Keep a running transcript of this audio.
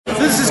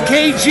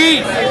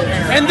KG,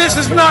 and this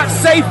is not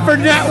safe for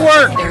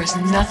network. There's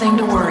nothing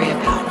to worry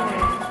about.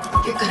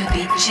 You're gonna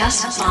be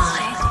just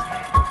fine.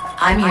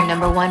 I'm your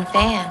 #1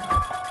 fan.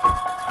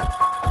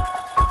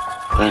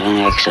 What an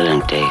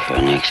excellent day for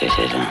an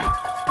exorcism.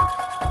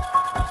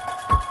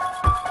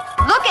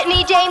 Look at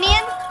me,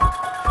 Damien.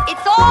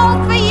 It's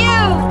all for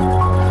you.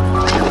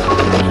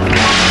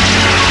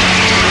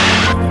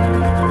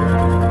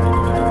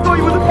 Thought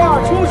you were the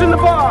box. Who's in the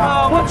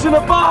box? What's in the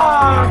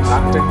box?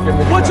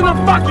 What's in the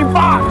fucking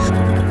box?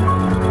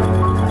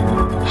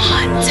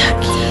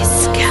 Montucky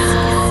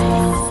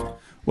Skies.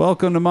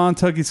 Welcome to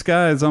Montucky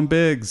Skies. I'm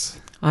Biggs.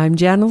 I'm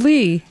Jana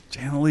Lee.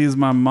 Jana Lee is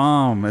my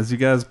mom. As you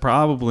guys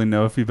probably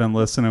know if you've been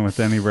listening with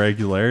any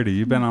regularity,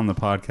 you've been on the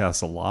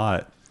podcast a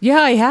lot.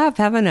 Yeah, I have,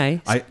 haven't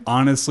I? I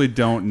honestly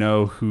don't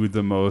know who has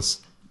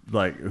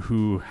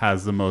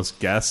the most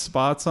guest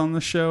spots on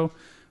the show,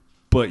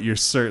 but you're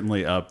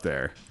certainly up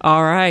there.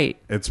 All right.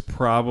 It's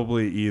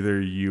probably either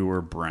you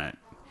or Brent,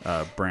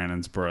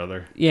 Brandon's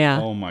brother.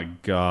 Yeah. Oh my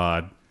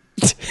God.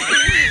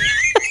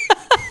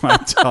 My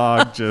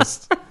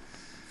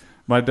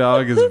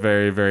dog is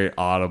very, very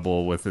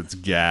audible with its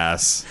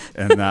gas,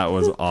 and that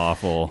was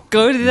awful.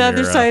 Go to the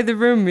other side of the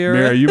room, Mira.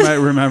 Mira, you might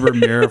remember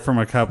Mira from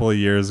a couple of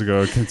years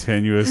ago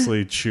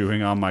continuously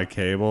chewing on my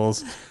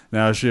cables.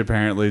 Now she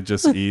apparently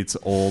just eats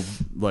old,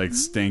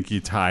 stinky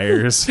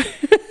tires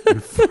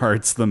and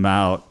farts them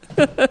out.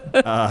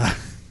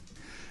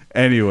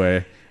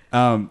 Anyway.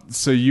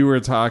 So you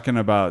were talking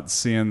about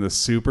seeing the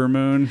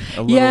supermoon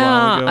a little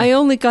while ago? Yeah, I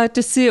only got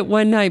to see it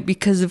one night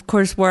because, of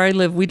course, where I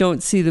live, we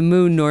don't see the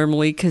moon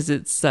normally because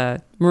it's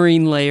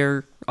marine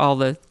layer, all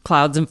the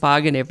clouds and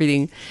fog and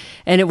everything.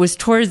 And it was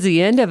towards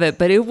the end of it,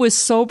 but it was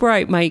so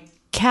bright. My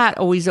cat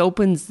always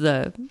opens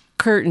the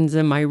curtains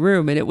in my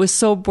room, and it was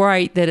so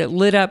bright that it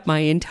lit up my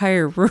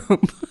entire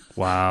room.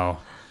 Wow.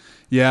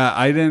 Yeah,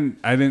 I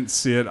didn't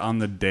see it on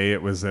the day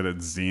it was at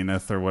its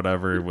zenith or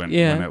whatever when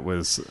it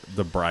was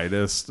the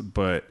brightest,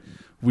 but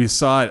we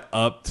saw it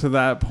up to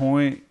that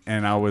point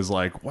and I was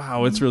like,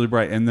 wow, it's really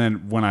bright. And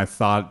then when I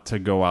thought to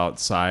go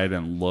outside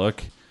and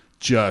look,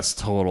 just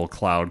total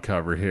cloud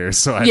cover here.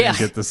 So I didn't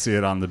get to see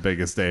it on the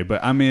biggest day.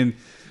 But I mean,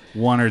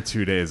 1 or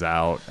 2 days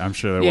out, I'm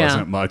sure there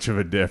wasn't much of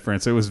a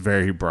difference. It was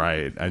very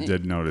bright. I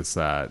did notice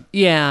that.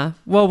 Yeah.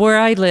 Well, where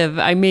I live,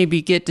 I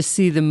maybe get to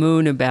see the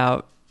moon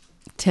about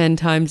 10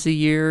 times a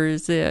year,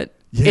 is it?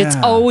 Yeah. It's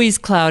always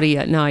cloudy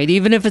at night.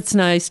 Even if it's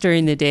nice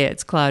during the day,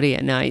 it's cloudy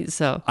at night.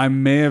 So I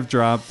may have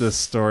dropped this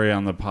story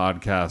on the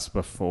podcast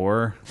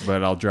before,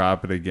 but I'll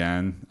drop it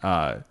again.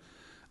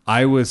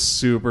 I was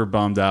super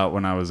bummed out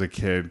when I was a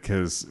kid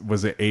because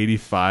was it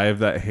 85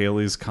 that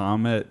Halley's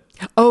Comet?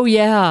 Oh,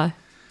 yeah.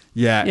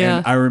 Yeah,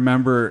 and I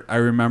remember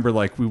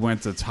we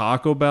went to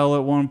Taco Bell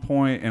at one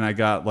point and I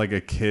got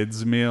a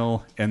kid's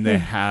meal and they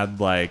had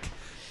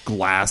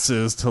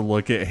glasses to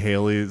look at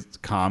Halley's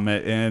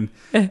Comet in,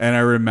 and I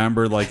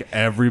remember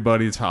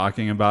everybody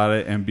talking about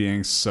it and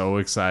being so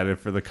excited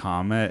for the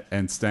comet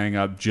and staying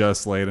up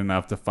just late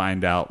enough to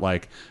find out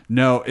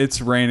no, it's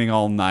raining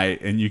all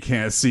night and you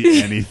can't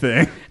see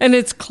anything. And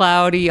it's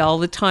cloudy all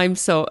the time.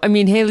 So I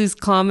mean, Halley's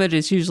Comet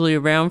is usually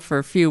around for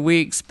a few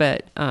weeks,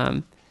 but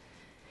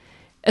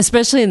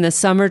especially in the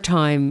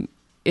summertime,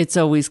 it's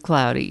always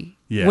cloudy.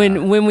 Yeah.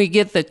 When we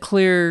get the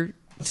clear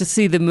to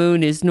see the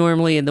moon is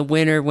normally in the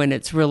winter when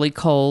it's really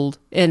cold.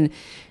 And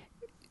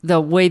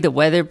the way the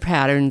weather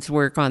patterns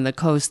work on the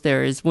coast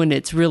there is when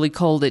it's really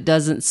cold, it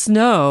doesn't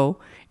snow,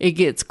 it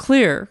gets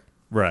clear.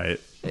 Right.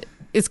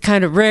 It's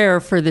kind of rare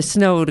for the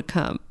snow to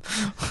come.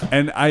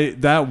 And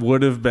that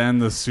would have been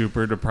the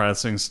super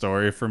depressing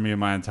story for me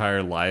my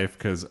entire life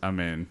because, I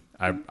mean,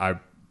 I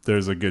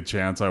there's a good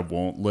chance I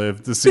won't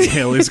live to see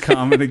Halley's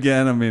Comet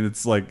again. I mean,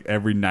 it's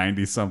every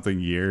 90-something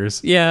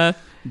years. Yeah.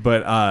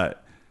 But,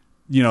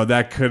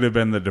 that could have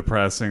been the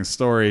depressing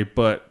story,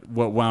 but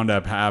what wound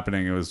up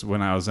happening was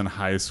when I was in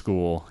high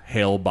school,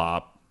 Hale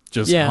Bop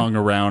just hung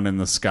around in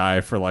the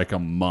sky for a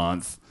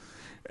month.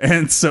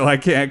 And so I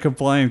can't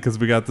complain because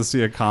we got to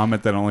see a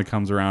comet that only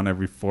comes around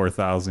every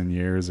 4,000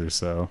 years or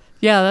so.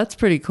 Yeah, that's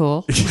pretty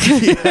cool.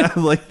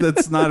 Yeah,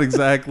 that's not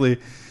exactly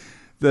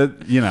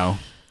that,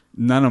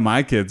 none of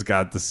my kids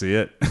got to see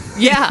it.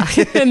 Yeah,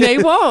 and they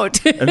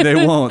won't. And they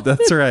won't.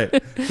 That's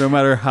right. No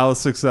matter how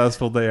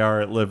successful they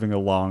are at living a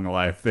long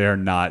life, they are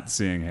not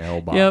seeing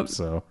Hale Bop. Yep.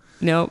 So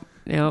Nope.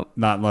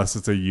 Not unless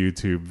it's a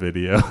YouTube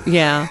video.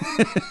 Yeah.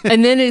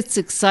 And then it's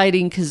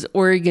exciting because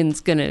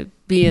Oregon's going to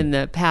be in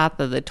the path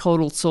of the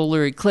total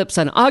solar eclipse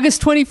on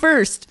August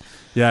 21st.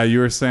 Yeah, you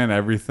were saying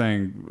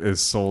everything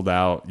is sold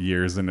out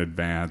years in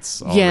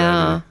advance already.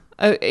 Yeah.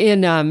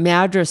 In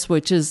Madras,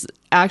 which is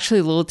actually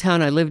a little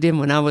town I lived in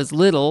when I was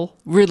little,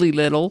 really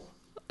little,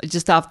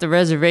 just off the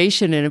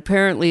reservation. And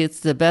apparently it's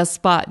the best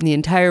spot in the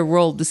entire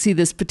world to see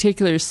this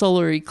particular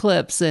solar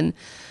eclipse. And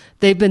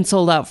they've been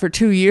sold out for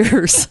 2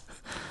 years.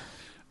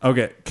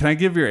 Okay. Can I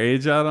give your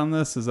age out on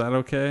this? Is that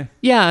okay?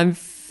 Yeah, I'm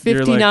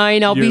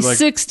 59. I'll be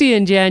 60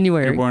 in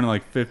January. You're born in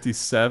like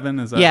 57,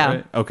 is that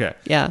right? Okay.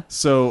 Yeah.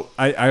 So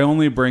I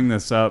only bring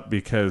this up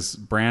because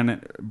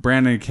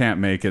Brandon can't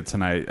make it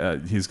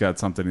tonight. He's got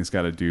something he's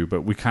got to do,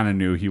 but we kind of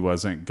knew he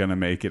wasn't going to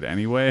make it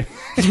anyway.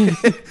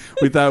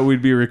 We thought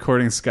we'd be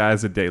recording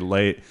Skies a day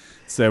late.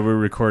 Instead, we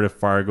recorded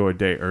Fargo a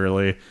day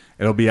early.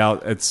 It'll be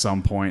out at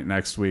some point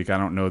next week. I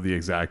don't know the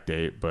exact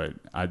date, but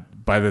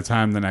by the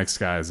time the next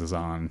Skies is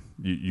on,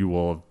 it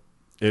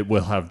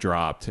will have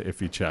dropped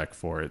if you check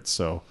for it.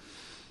 So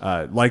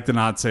like the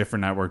Not Safe for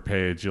Network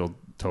page, you'll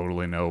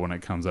totally know when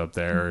it comes up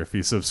there. If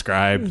you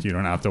subscribe, you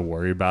don't have to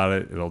worry about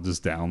it. It'll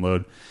just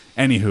download.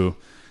 Anywho,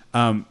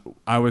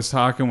 I was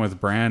talking with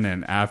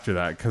Brandon after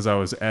that because I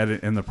was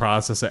in the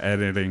process of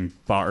editing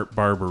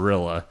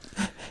Barbarella,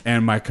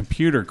 and my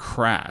computer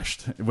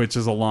crashed, which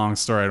is a long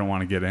story I don't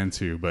want to get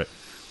into, but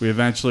we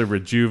eventually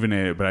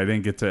rejuvenated, but I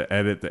didn't get to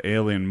edit the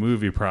Alien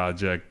movie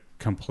project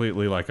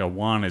completely like I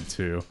wanted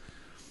to.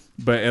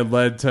 But it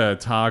led to a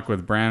talk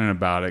with Brandon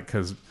about it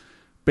because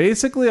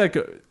basically,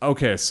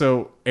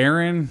 so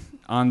Aaron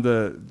on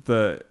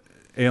the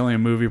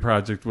Alien movie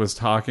project was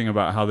talking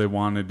about how they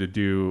wanted to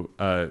do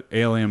an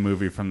Alien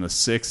movie from the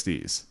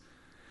 60s.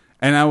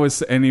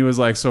 And he was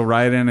like, so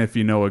write in if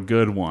you know a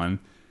good one.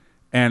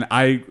 And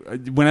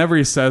whenever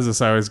he says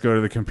this, I always go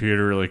to the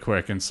computer really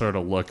quick and sort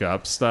of look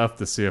up stuff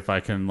to see if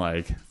I can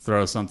like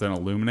throw something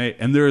illuminate.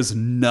 And there is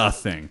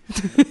nothing.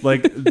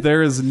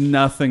 There is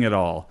nothing at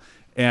all.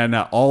 And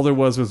all there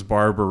was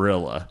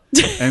Barbarella.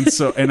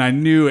 And I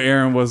knew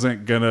Aaron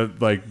wasn't going to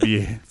like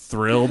be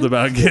thrilled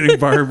about getting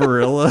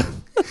Barbarella.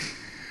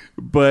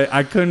 But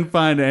I couldn't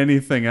find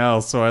anything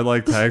else. So I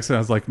texted. I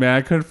was like, man,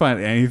 I couldn't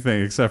find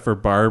anything except for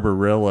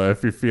Barbarella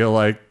if you feel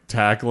like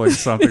tackling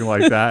something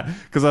like that.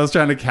 Because I was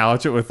trying to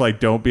couch it with like,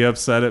 don't be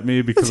upset at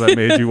me because I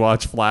made you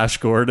watch Flash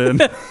Gordon.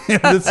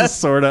 And this is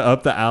sort of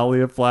up the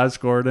alley of Flash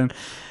Gordon,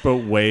 but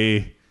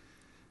way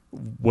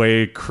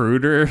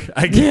cruder,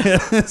 I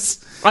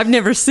guess. I've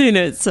never seen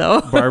it,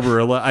 so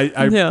Barbarella.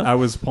 I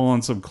was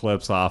pulling some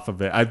clips off of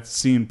it. I've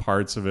seen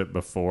parts of it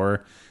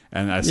before,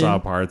 and I saw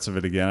parts of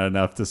it again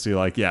enough to see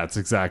like, yeah, it's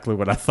exactly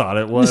what I thought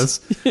it was.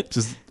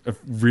 Just a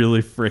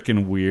really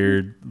freaking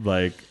weird,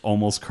 like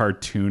almost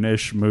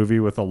cartoonish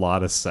movie with a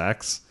lot of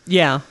sex.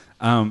 Yeah.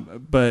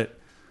 But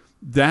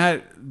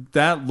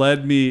that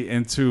led me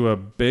into a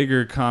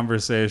bigger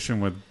conversation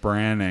with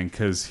Brandon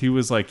because he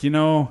was like,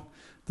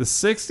 the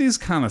 60s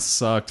kind of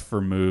sucked for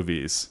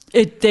movies.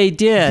 They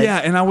did. Yeah,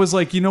 and I was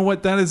like, you know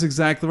what? That is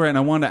exactly right. And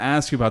I wanted to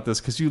ask you about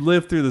this because you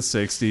lived through the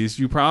 60s.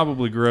 You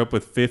probably grew up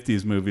with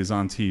 50s movies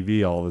on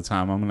TV all the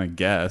time, I'm going to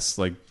guess.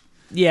 Like,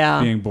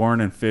 being born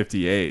in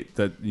 58.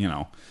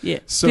 Yeah,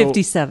 so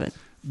 57.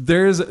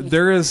 There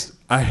is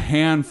a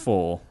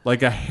handful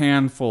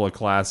of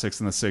classics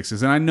in the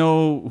 60s. And I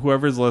know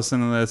whoever's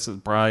listening to this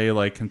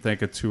probably can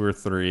think of 2 or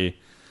 3.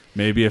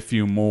 Maybe a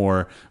few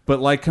more,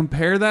 but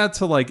compare that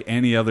to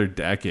any other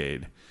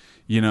decade,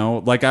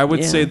 I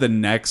would say the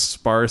next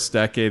sparse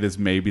decade is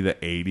maybe the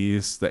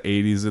 80s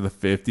or the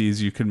 50s.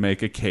 You can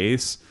make a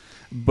case,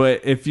 but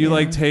if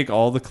you take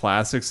all the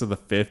classics of the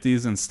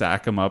 50s and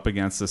stack them up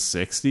against the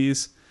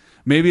 60s,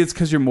 maybe it's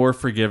because you're more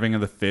forgiving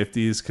of the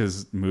 50s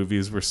because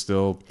movies were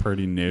still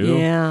pretty new.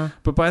 Yeah.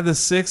 But by the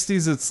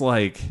 60s, it's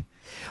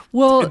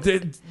well,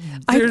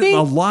 I think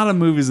a lot of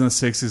movies in the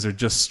 60s are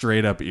just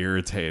straight up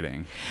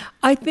irritating.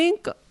 I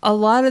think a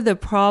lot of the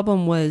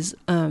problem was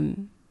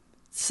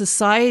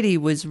society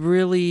was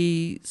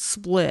really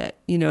split.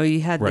 You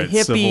had the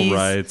hippies, civil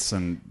rights,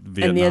 and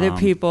Vietnam, and the other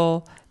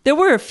people. There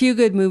were a few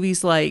good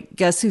movies like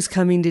Guess Who's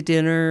Coming to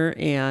Dinner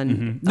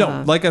and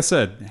like I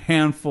said,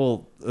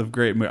 handful of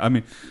great movies. I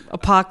mean,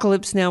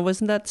 Apocalypse Now,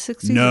 wasn't that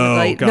 60s? No,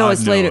 no,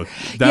 it's later.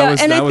 That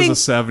was a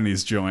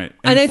 70s joint.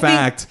 In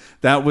fact,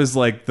 that was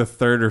like the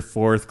 3rd or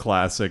 4th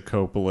classic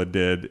Coppola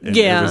did. And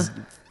it was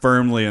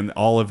firmly in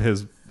all of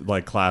his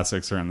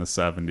classics are in the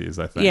 70s,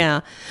 I think.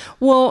 Yeah.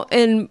 Well,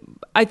 and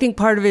I think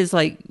part of it is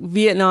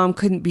Vietnam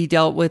couldn't be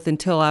dealt with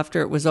until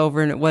after it was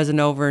over, and it wasn't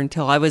over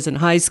until I was in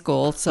high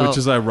school. So, which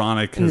is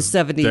ironic because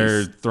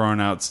they're throwing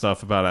out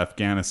stuff about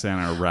Afghanistan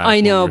and Iraq.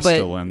 I know, but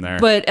still in there.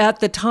 But at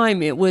the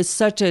time, it was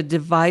such a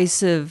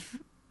divisive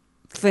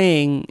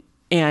thing,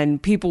 and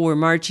people were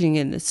marching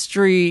in the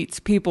streets.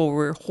 People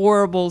were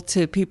horrible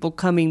to people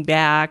coming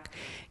back.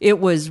 It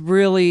was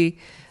really.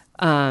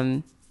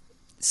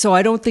 So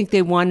I don't think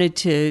they wanted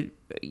to,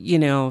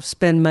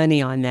 spend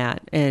money on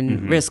that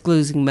and risk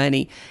losing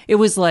money. It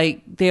was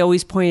they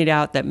always pointed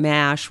out that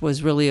MASH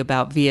was really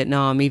about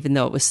Vietnam, even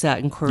though it was set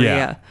in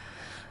Korea.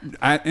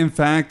 Yeah. In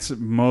fact,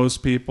 most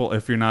people,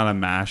 if you're not a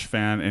MASH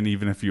fan, and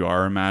even if you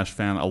are a MASH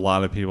fan, a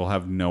lot of people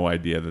have no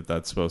idea that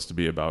that's supposed to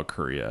be about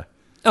Korea.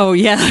 Oh,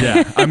 yeah.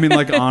 Yeah. I mean,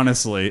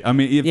 honestly,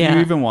 if you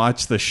even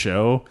watch the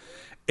show,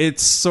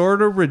 it's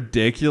sort of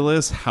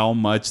ridiculous how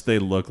much they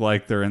look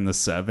like they're in the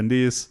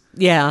 70s.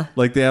 Yeah.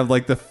 They have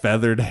the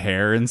feathered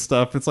hair and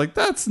stuff. It's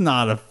that's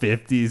not a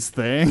 50s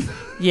thing.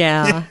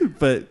 Yeah.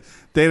 But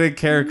they didn't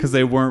care because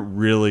they weren't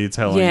really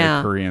telling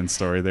a Korean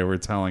story. They were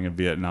telling a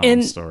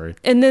Vietnam story.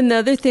 And then the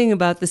other thing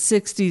about the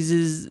 60s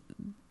is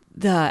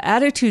the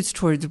attitudes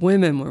towards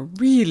women were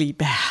really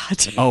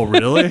bad. Oh,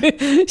 really?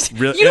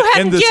 Really? You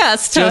hadn't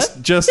guessed, huh?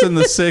 Just in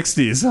the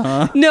 60s,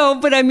 huh? No,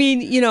 but I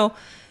mean,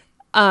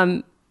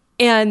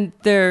 and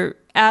their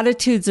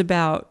attitudes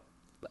about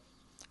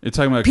You're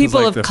talking about 'cause,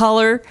 people like, of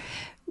color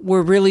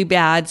were really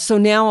bad. So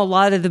now a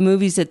lot of the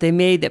movies that they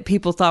made that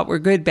people thought were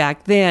good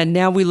back then,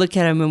 now we look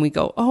at them and we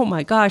go, oh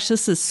my gosh,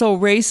 this is so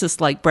racist,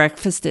 like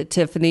Breakfast at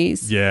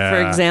Tiffany's,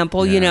 for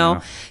example,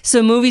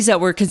 So movies that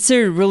were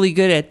considered really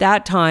good at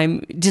that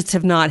time just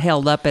have not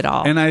held up at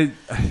all. And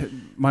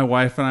my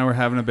wife and I were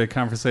having a big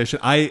conversation.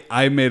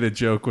 I made a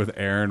joke with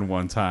Aaron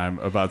one time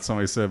about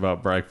somebody said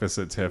about Breakfast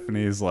at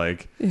Tiffany's,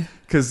 like,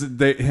 because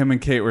him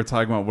and Kate were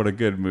talking about what a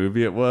good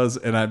movie it was,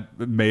 and I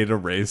made a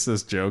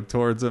racist joke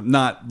towards him.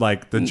 Not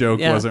like the joke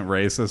wasn't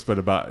racist, but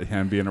about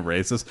him being a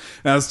racist.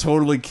 And I was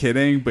totally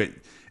kidding, but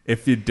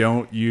if you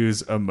don't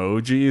use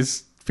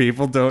emojis,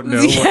 people don't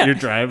know what you're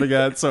driving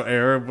at. So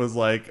Aaron was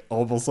like,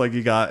 almost like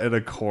he got in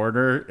a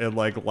corner and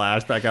like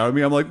lashed back out at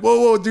me. I'm like,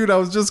 whoa, dude, I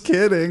was just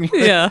kidding.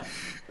 Yeah.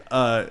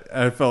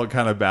 I felt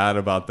kind of bad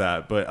about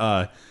that,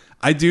 but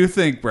I do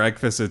think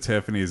Breakfast at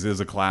Tiffany's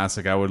is a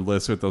classic. I would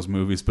list with those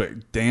movies,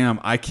 but damn,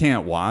 I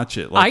can't watch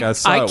it. Like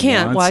I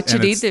can't watch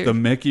it either. The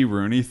Mickey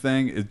Rooney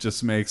thing, it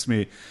just makes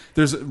me.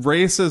 There's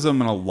racism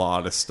in a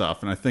lot of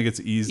stuff, and I think it's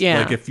easy. Yeah.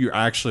 Like if you're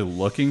actually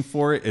looking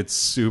for it, it's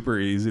super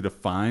easy to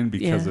find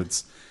because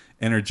it's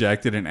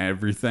interjected in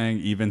everything,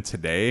 even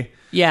today.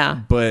 Yeah,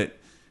 but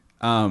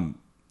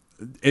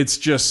it's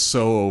just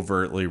so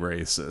overtly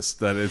racist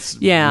that it's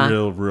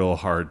real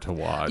hard to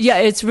watch. Yeah,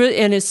 it's really,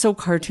 and it's so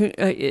cartoon.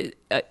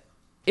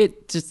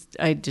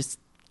 I just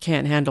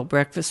can't handle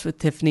Breakfast with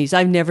Tiffany's.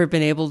 I've never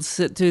been able to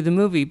sit through the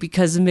movie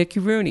because of Mickey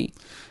Rooney.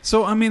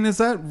 So, I mean, is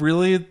that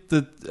really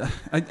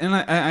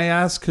I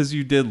ask because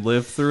you did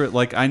live through it.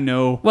 Like, I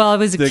know. Well, I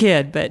was a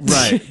kid, but.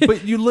 Right.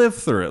 But you lived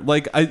through it.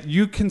 Like,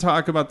 you can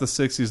talk about the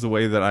 60s the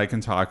way that I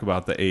can talk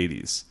about the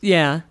 80s.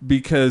 Yeah.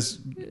 Because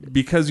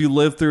you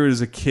lived through it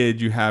as a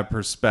kid, you had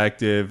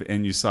perspective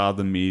and you saw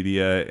the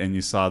media and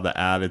you saw the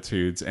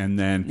attitudes. And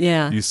then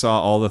you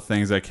saw all the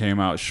things that came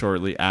out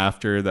shortly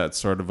after that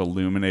sort of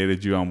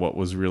illuminated you on what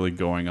was really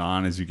going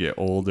on as you get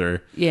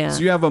older. Yeah.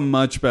 So you have a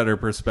much better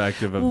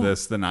perspective of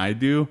this than I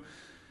do.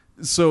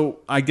 So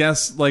I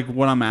guess like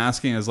what I'm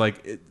asking is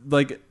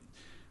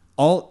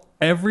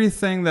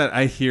everything that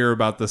I hear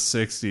about the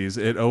 60s,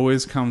 it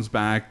always comes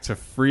back to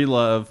free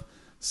love,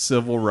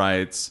 civil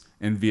rights,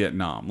 and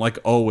Vietnam. Like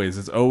always,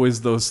 it's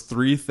always those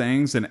three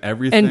things and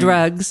everything. And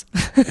drugs.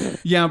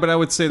 Yeah, but I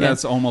would say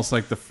that's almost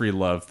like the free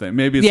love thing.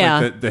 Maybe it's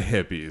like the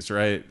hippies,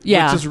 right?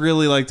 Yeah. Which is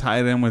really like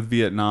tied in with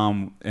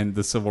Vietnam and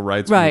the civil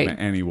rights movement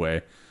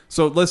anyway.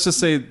 So let's just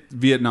say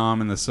Vietnam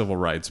and the civil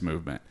rights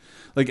movement.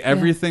 Like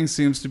everything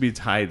seems to be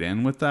tied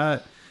in with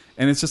that.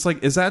 And it's just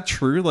like, is that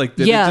true? Like,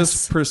 did it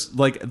just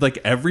like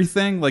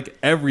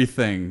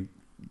everything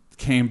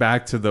came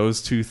back to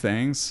those two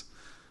things?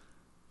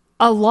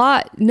 A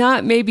lot,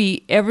 not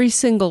maybe every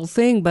single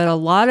thing, but a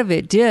lot of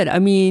it did. I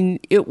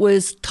mean, it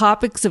was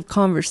topics of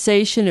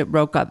conversation. It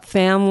broke up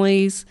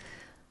families.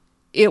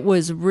 It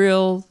was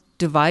real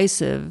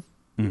divisive.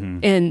 Mm-hmm.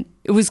 And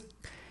it was,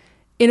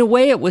 in a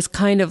way, it was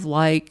kind of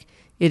like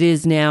it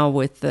is now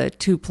with the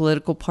two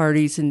political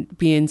parties and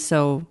being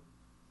so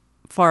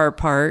far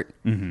apart.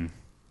 Mm-hmm.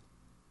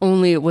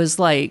 Only it was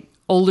like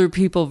older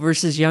people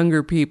versus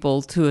younger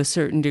people to a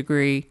certain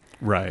degree.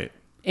 Right.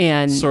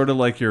 And sort of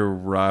like your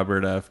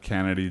Robert F.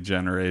 Kennedy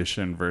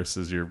generation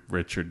versus your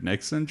Richard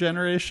Nixon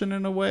generation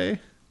in a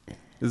way.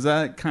 Is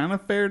that kind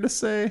of fair to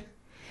say?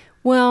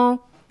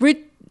 Well,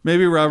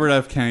 maybe Robert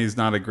F. Kennedy's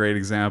not a great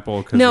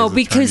example.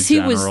 Because he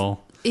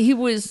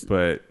was.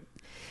 But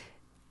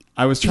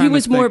I was trying. He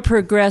was more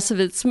progressive.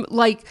 It's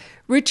like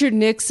Richard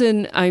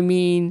Nixon. I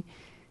mean,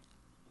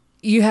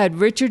 you had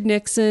Richard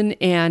Nixon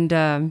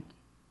and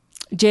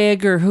J.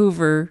 Edgar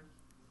Hoover.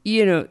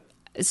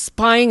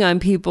 Spying on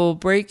people,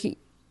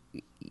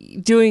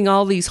 doing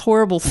all these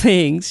horrible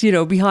things,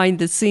 behind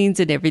the scenes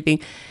and everything.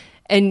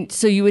 And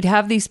so you would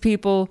have these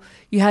people,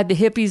 you had the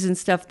hippies and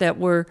stuff that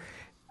were,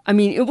 I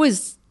mean, it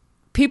was,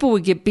 people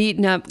would get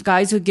beaten up,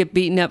 guys would get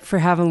beaten up for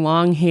having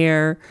long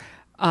hair,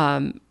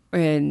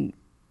 and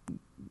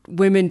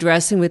women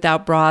dressing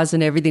without bras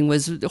and everything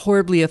was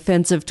horribly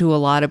offensive to a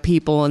lot of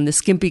people. And the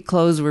skimpy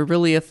clothes were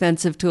really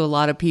offensive to a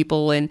lot of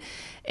people. And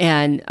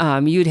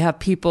you'd have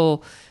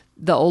people,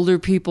 the older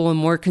people and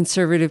more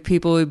conservative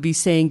people would be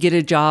saying, get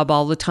a job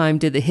all the time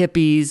to the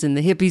hippies. And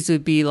the hippies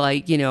would be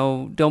like,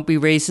 don't be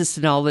racist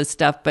and all this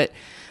stuff. But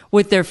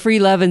with their free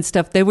love and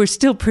stuff, they were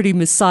still pretty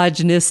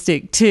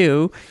misogynistic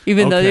too,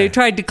 even though they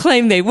tried to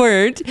claim they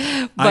weren't.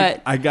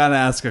 But I got to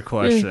ask a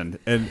question.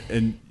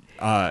 And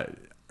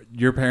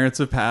your parents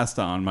have passed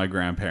on, my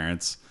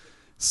grandparents.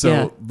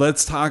 So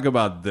let's talk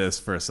about this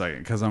for a second,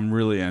 because I'm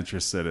really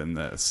interested in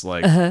this.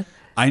 Like,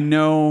 I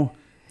know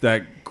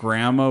that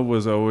grandma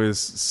was always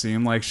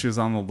seemed like she was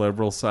on the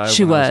liberal side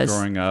when I was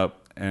growing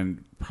up,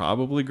 and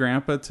probably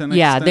grandpa to an extent.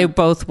 Yeah, they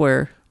both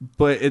were.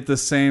 But at the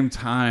same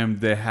time,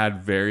 they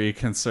had very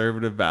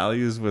conservative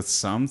values with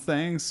some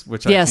things,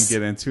 which I can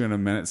get into in a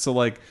minute. So,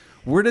 like,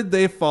 Where did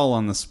they fall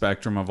on the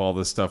spectrum of all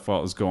this stuff while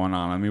it was going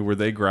on? I mean, were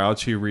they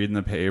grouchy reading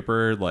the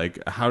paper? Like,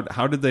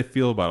 how did they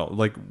feel about it?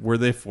 Like, were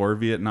they for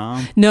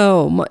Vietnam?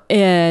 No,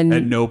 and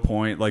at no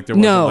point, like there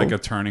wasn't like a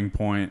turning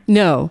point.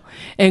 No,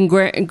 and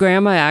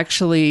Grandma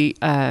actually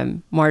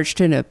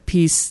marched in a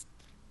peace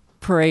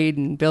parade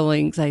in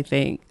Billings, I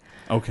think.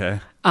 Okay.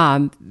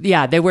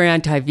 Yeah, they were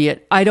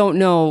anti-Viet. I don't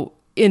know.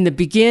 In the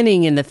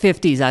beginning, in the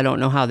 50s, I don't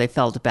know how they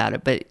felt about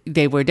it, but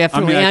they were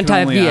definitely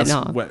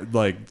anti-Vietnam.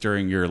 Like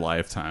during your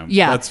lifetime.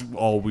 Yeah. That's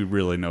all we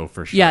really know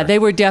for sure. Yeah, they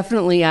were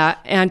definitely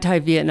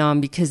anti-Vietnam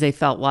because they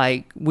felt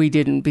like we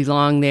didn't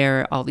belong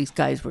there. All these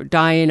guys were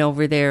dying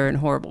over there and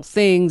horrible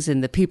things,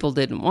 and the people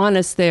didn't want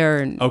us there.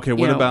 And, okay,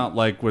 what about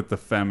like with the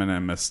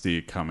feminine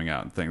mystique coming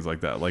out and things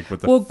like that? Like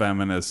with the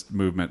feminist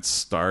movement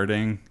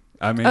starting?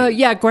 I mean...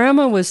 yeah,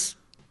 Grandma was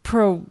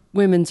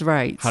pro-women's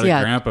rights. How did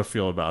Grandpa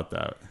feel about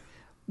that?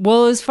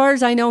 Well, as far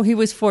as I know, he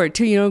was for it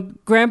too. You know,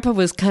 Grandpa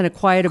was kind of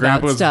quiet about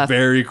stuff. Grandpa was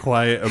very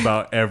quiet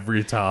about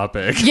every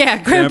topic.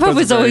 Yeah, Grandpa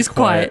was always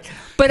quiet.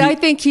 But I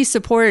think he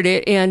supported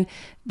it, and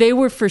they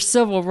were for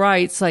civil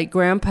rights. Like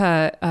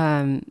Grandpa,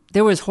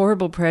 there was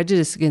horrible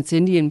prejudice against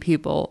Indian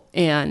people,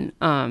 and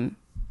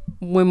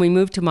when we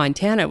moved to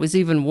Montana, it was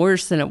even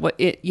worse than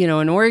it. You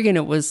know, in Oregon,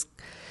 it was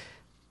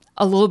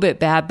a little bit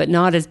bad, but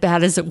not as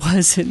bad as it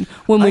was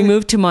when we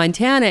moved to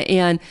Montana,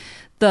 and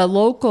the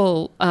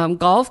local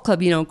golf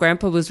club, you know,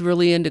 Grandpa was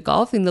really into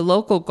golfing. The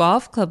local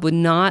golf club would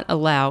not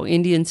allow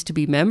Indians to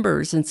be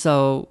members. And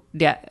so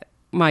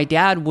my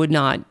dad would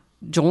not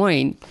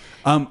join.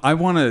 I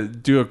want to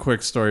do a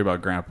quick story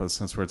about Grandpa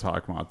since we're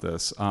talking about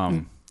this.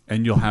 And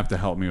you'll have to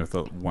help me with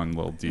one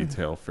little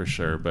detail for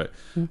sure. But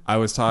I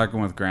was talking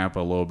with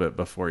Grandpa a little bit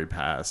before he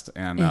passed.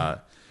 And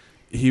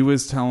he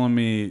was telling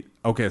me,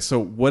 okay, so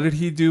what did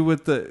he do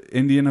with the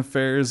Indian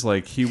affairs?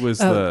 Like he was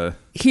the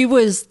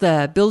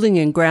building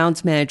and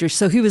grounds manager.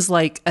 So he was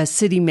like a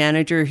city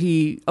manager.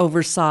 He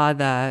oversaw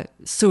the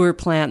sewer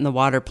plant and the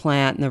water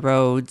plant and the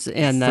roads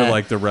and for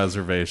like the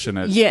reservation.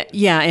 And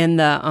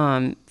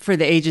the for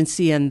the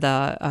agency and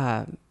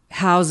the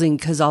housing,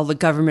 because all the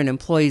government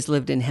employees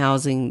lived in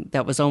housing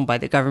that was owned by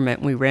the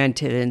government. We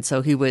rented, and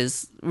so he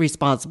was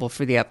responsible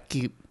for the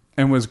upkeep.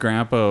 And was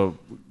Grandpa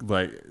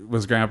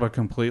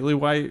completely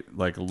white?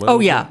 Like a little? Oh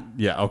yeah. Bit?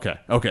 Yeah. Okay.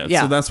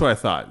 Yeah. So that's what I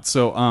thought.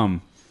 So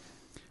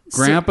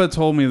Grandpa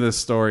told me this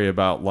story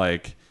about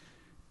like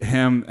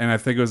him, and I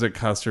think it was at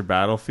Custer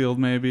Battlefield.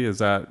 Maybe is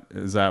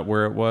that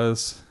where it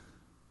was?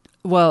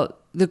 Well,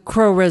 the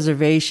Crow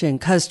Reservation,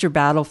 Custer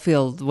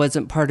Battlefield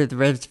wasn't part of the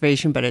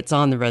reservation, but it's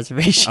on the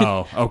reservation.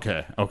 Oh,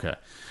 okay.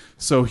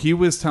 So he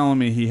was telling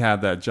me he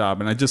had that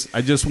job, and I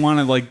just want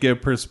to like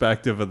give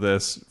perspective of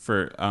this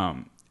for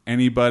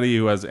anybody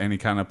who has any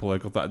kind of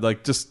political thought.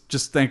 Like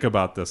just think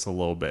about this a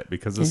little bit,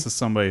 because this is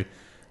somebody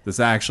this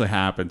actually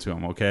happened to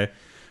him. Okay,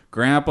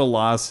 Grandpa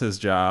lost his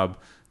job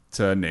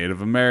to a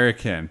Native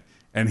American,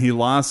 and he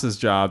lost his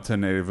job to a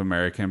Native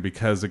American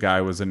because the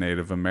guy was a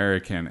Native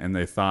American, and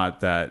they thought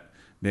that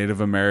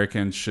Native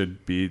Americans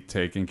should be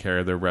taking care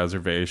of their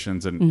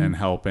reservations and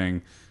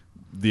helping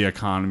the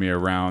economy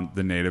around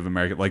the Native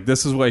American. Like,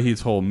 this is what he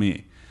told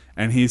me.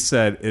 And he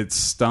said, it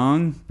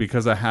stung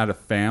because I had a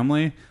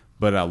family,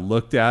 but I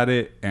looked at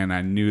it and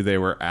I knew they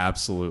were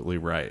absolutely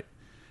right.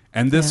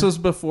 And this was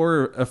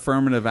before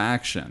affirmative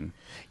action.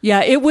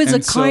 Yeah, it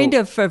was kind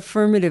of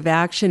affirmative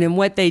action. And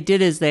what they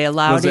did is they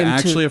allowed him to... Was it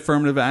actually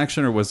affirmative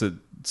action, or was it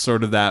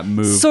sort of that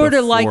move sort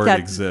of like that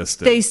it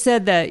existed? They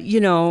said that,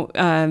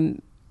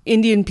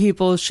 Indian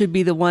people should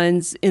be the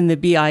ones in the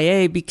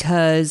BIA,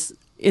 because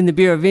in the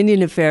Bureau of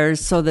Indian Affairs,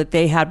 so that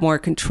they had more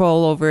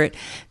control over it.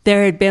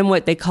 There had been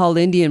what they called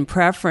Indian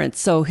preference.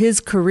 So his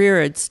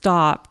career had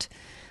stopped.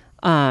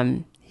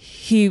 In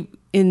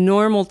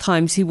normal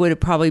times, he would have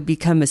probably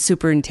become a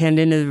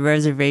superintendent of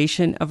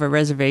a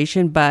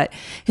reservation, but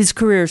his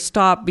career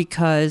stopped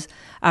because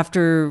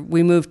after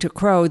we moved to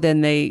Crow,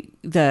 then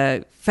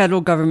the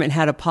federal government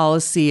had a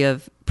policy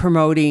of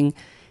promoting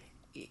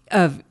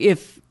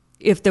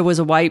if there was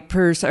a white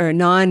person or a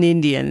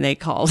non-Indian, they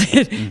called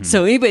it. Mm-hmm.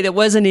 So anybody that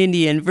wasn't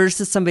Indian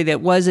versus somebody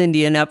that was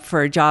Indian up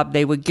for a job,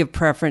 they would give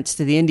preference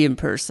to the Indian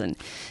person.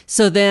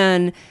 So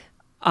then,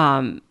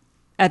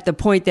 at the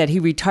point that he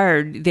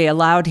retired, they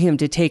allowed him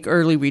to take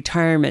early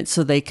retirement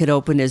so they could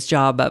open his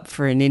job up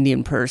for an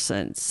Indian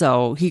person.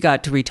 So he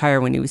got to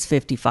retire when he was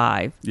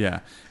 55.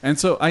 Yeah. And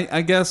so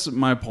I guess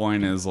my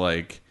point is,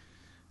 like,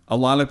 a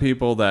lot of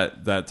people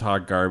that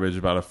talk garbage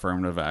about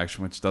affirmative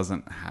action, which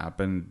doesn't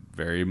happen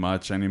very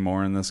much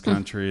anymore in this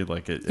country.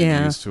 Like it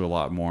used to a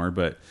lot more.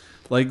 But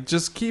like,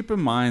 just keep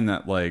in mind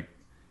that, like,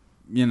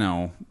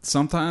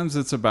 sometimes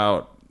it's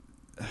about,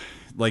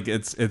 like,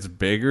 it's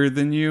bigger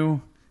than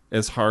you,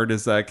 as hard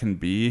as that can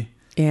be.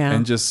 Yeah.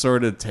 And just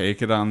sort of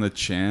take it on the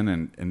chin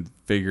and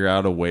figure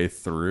out a way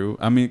through.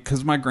 I mean,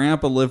 because my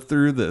grandpa lived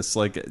through this.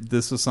 Like,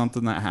 this was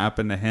something that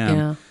happened to him.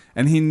 Yeah.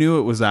 And he knew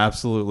it was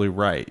absolutely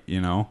right,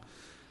 Yeah.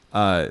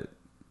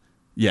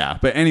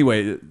 But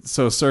anyway,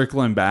 so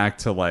circling back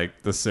to,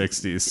 like, the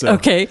 60s. So,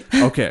 Okay.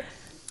 Okay.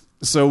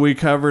 So we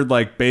covered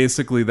like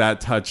basically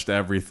that touched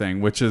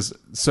everything, which is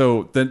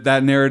so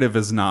that narrative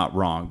is not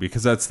wrong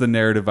because that's the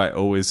narrative I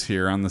always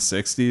hear on the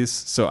 60s.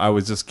 So I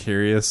was just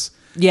curious.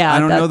 Yeah, I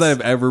don't know that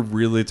I've ever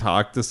really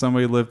talked to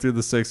somebody who lived through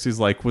the 60s.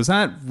 Like, was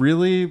that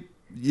really,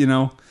 you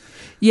know?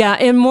 Yeah,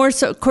 and more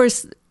so, of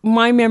course,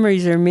 my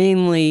memories are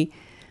mainly,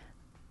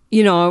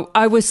 you know,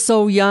 I was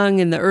so young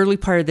in the early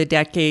part of the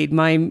decade.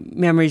 My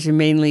memories are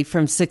mainly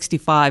from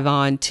 65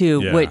 on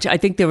too, which I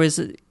think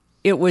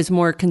it was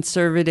more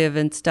conservative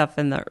and stuff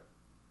in the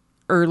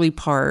early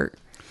part.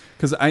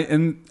 Because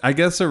I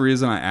guess the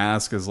reason I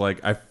ask is like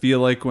I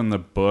feel like when the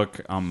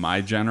book on my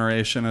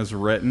generation is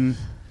written,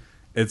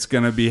 it's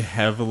going to be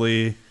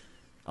heavily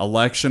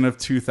election of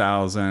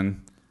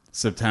 2000,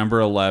 September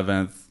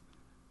 11th,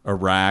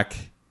 Iraq,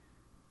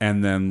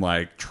 and then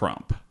like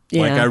Trump.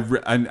 Yeah.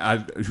 Like I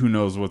who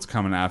knows what's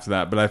coming after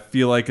that, but I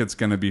feel like it's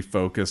going to be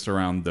focused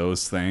around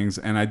those things,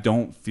 and I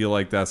don't feel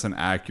like that's an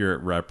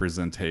accurate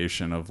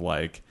representation of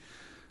like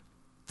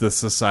the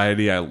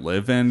society I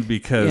live in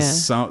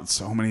because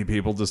so many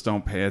people just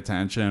don't pay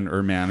attention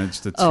or manage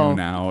to tune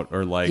out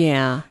or like,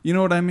 you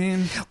know what I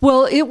mean?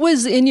 Well, it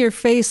was in your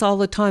face all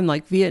the time,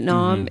 like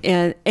Vietnam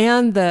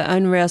and the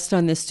unrest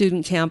on the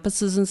student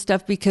campuses and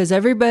stuff, because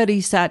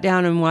everybody sat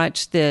down and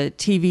watched the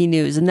TV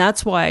news. And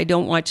that's why I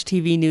don't watch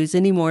TV news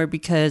anymore,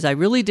 because I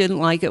really didn't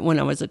like it when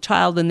I was a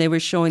child and they were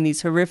showing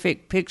these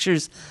horrific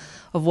pictures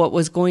of what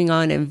was going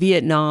on in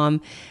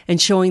Vietnam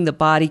and showing the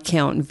body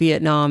count in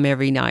Vietnam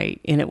every night.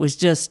 And it was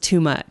just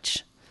too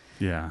much.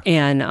 Yeah.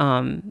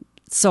 And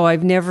so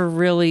I've never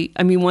really,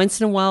 I mean,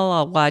 once in a while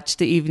I'll watch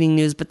the evening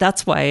news, but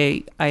that's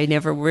why I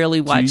never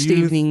really watched the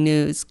evening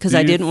news, because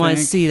I didn't want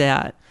to see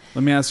that.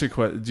 Let me ask you a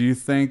question. Do you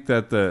think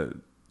that the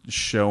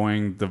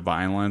showing the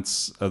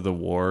violence of the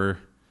war,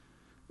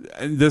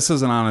 this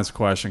is an honest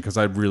question because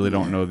I really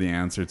don't know the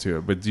answer to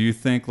it, but do you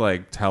think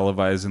like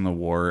televising the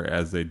war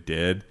as they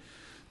did,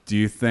 do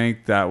you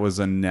think that was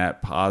a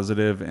net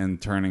positive in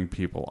turning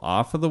people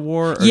off of the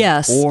war?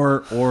 Yes.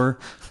 Or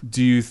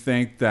do you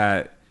think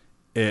that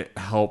it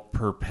helped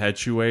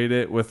perpetuate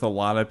it with a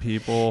lot of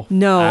people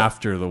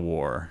after the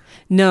war?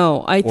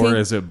 No, or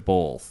is it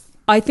both?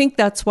 I think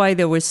that's why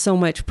there was so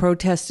much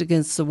protest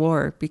against the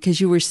war, because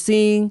you were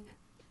seeing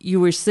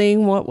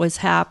what was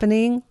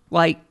happening.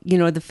 Like, you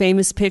know, the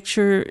famous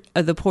picture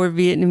of the poor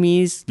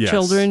Vietnamese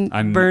children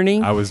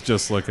burning. I was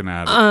just looking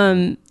at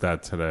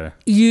that today.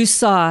 You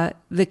saw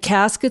the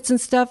caskets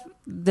and stuff.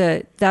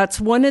 That's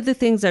one of the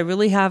things I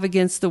really have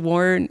against the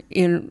war,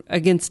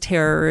 against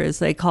terror, as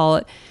they call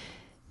it,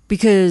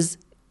 because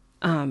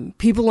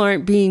people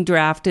aren't being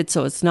drafted,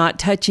 so it's not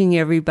touching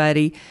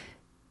everybody.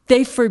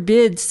 They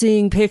forbid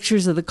seeing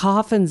pictures of the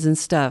coffins and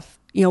stuff.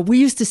 You know, we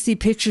used to see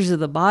pictures of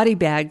the body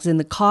bags and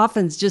the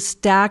coffins just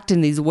stacked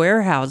in these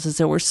warehouses.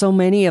 There were so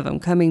many of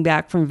them coming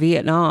back from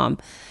Vietnam.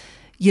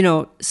 You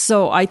know,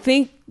 so I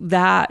think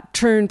that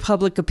turned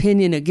public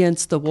opinion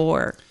against the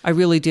war. I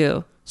really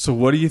do. So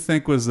what do you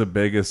think was the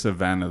biggest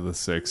event of the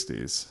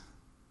 60s?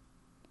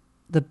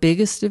 The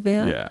biggest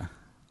event? Yeah.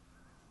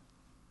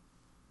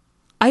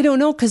 I don't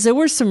know, because there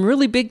were some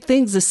really big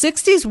things. The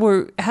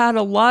 60s had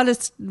a lot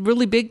of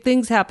really big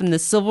things happen. The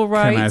Civil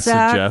Rights Act. Can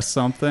I suggest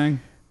something?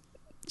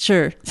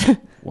 Sure.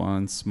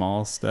 One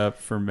small step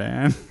for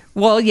man.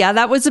 Well, yeah,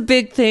 that was a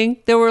big thing.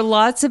 There were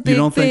lots of big things.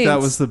 You don't think that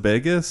was the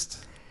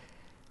biggest?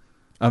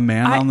 A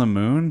man on the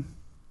moon?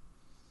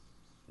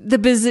 The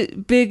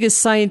biggest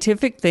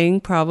scientific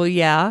thing, probably,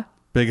 yeah.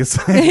 Biggest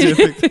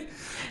scientific.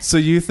 So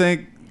you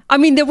think... I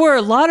mean, there were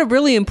a lot of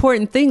really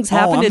important things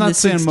happened in the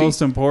 60s. I'm not saying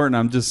most important.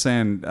 I'm just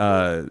saying,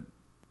 I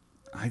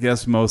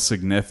guess, most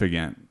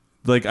significant.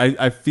 Like,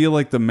 I feel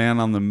like the man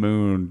on the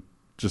moon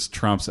just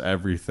trumps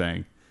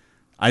everything.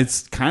 I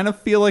kind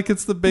of feel like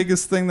it's the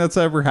biggest thing that's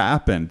ever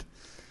happened.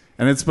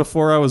 And it's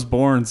before I was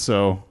born,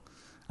 so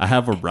I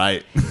have a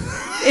right.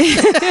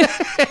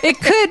 It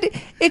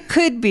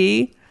could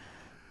be.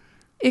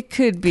 It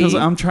could be. Because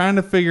I'm trying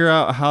to figure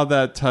out how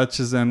that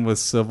touches in with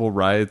civil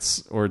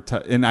rights,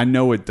 and I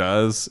know it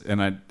does,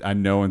 and I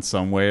know in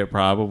some way it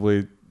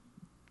probably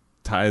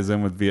ties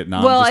in with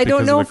Vietnam just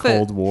because of the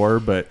Cold War,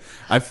 but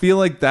I feel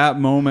like that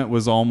moment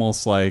was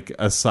almost like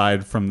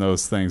aside from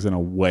those things in a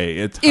way.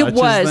 It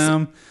touches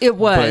them. It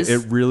was. But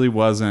it really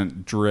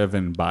wasn't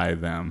driven by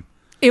them.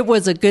 It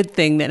was a good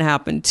thing that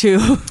happened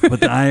too. But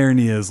the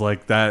irony is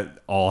like that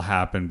all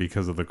happened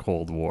because of the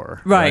Cold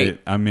War. Right.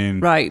 I mean.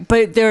 Right.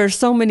 But there are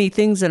so many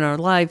things in our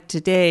life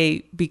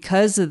today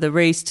because of the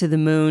race to the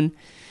moon.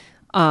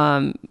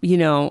 You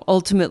know,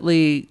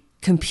 ultimately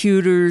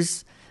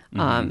computers,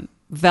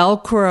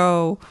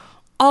 Velcro,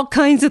 all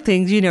kinds of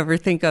things you never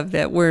think of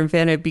that were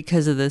invented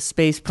because of the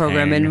space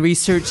program and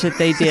research that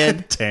they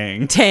did.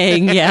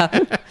 Tang,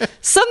 yeah.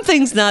 Some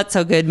things not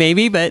so good,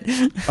 maybe, but...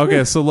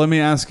 Okay, so let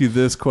me ask you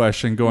this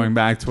question, going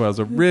back to what I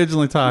was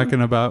originally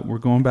talking about. We're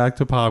going back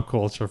to pop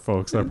culture,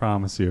 folks, I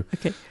promise you.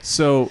 Okay.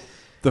 So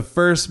the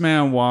first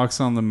man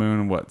walks on the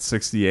moon, what,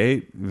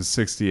 68? It was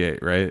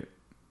 68, right?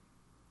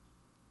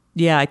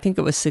 Yeah, I think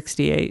it was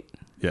 68.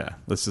 Yeah,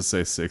 let's just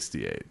say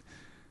 68.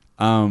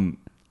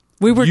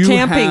 We were You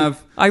camping.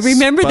 have I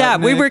remember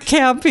that. We were Sputnik.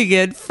 camping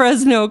in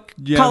Fresno,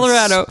 You have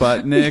Colorado.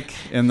 Sputnik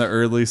in the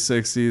early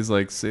 60s,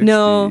 like 60.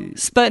 No,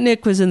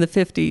 Sputnik was in the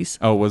 50s.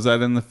 Oh, was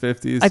that in the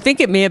 50s? I think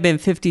it may have been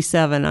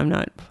 57. I'm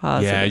not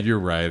positive. Yeah, you're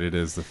right. It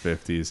is the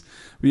 50s.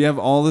 We have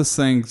all these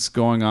things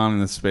going on in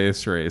the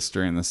space race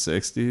during the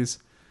 60s.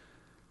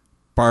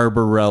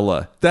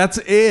 Barbarella. That's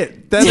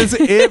it. That is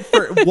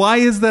it. Why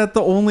is that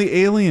the only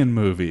Alien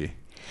movie?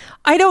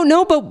 I don't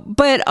know,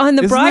 but on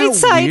the Isn't bright that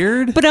side,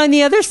 weird? but on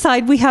the other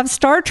side, we have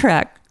Star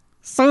Trek.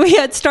 So we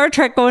had Star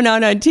Trek going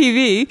on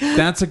TV.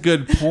 That's a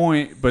good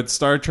point, but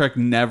Star Trek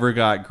never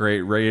got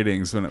great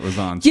ratings when it was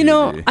on TV. You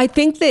know, I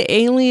think the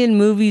Alien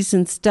movies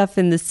and stuff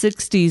in the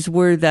 60s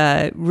were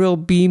the real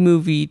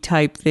B-movie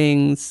type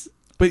things.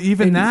 But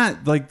even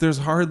that, like, there's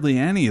hardly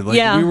any. Like,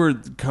 Yeah. we were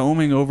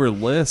combing over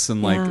lists,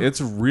 and like, Yeah.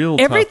 it's real.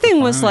 Tough to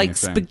Everything was find like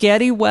anything.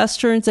 spaghetti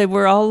westerns. They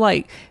were all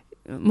like,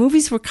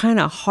 movies were kind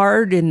of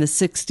hard in the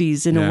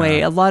 60s in Yeah. a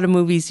way. A lot of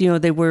movies,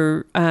 they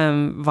were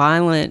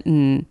violent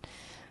and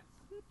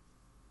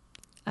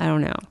I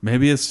don't know.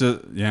 Maybe it's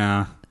just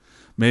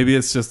Maybe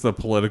it's just the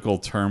political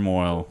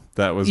turmoil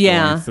that was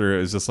Yeah. going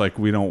through. It's just like,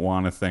 we don't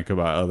want to think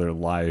about other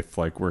life.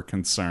 Like, we're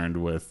concerned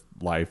with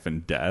life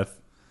and death.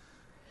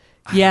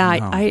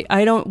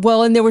 I don't.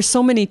 Well, and there were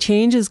so many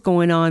changes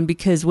going on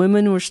because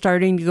women were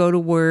starting to go to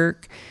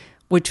work,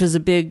 which was a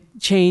big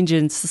change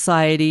in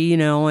society,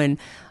 and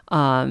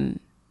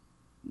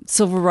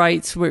civil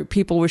rights, where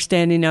people were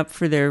standing up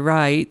for their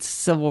rights,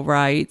 civil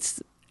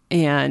rights,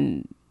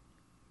 and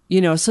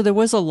so there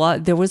was a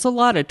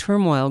lot of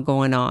turmoil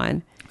going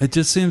on. It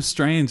just seems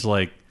strange,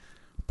 like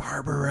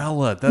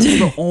Barbarella. That's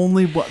the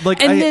only one.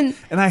 Like, And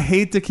I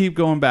hate to keep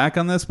going back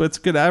on this, but it's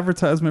good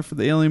advertisement for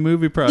the Alien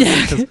Movie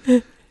Project.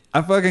 Because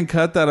I fucking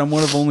cut that. I'm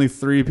one of only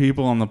 3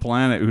 people on the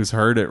planet who's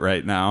heard it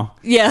right now.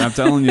 Yeah. And I'm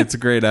telling you, it's a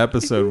great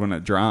episode when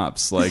it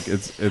drops. Like,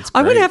 it's great.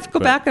 I'm gonna have to go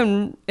back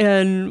and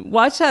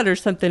watch that or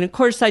something. Of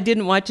course, I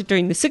didn't watch it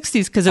during the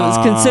 60s because it was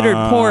considered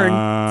porn,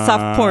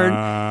 soft porn.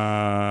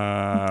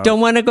 Don't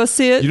want to go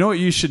see it. You know what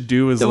you should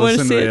do is Don't wanna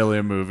listen to see the it?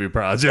 Alien Movie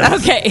Project.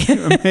 Okay.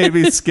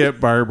 Maybe skip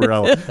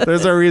Barbarella.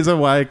 There's a reason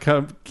why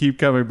I keep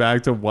coming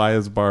back to why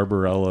is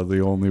Barbarella the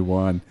only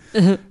one.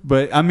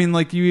 But I mean,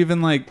 like, you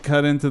even like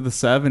cut into the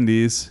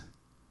 70s.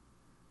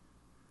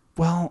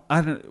 Well,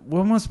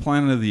 when was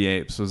Planet of the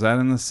Apes? Was that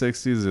in the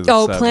 60s or the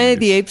 70s? Planet of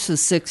the Apes was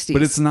 60s.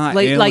 But it's not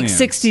like aliens.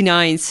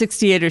 69,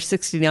 68 or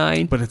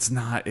 69. But it's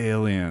not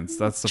aliens.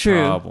 That's the True.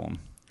 problem.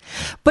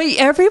 But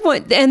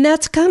everyone, and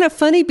that's kind of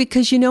funny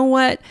because you know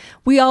what?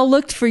 We all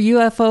looked for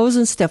UFOs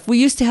and stuff. We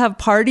used to have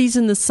parties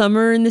in the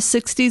summer in the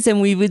 60s and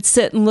we would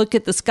sit and look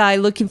at the sky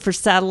looking for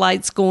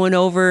satellites going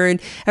over and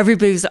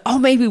everybody was like, oh,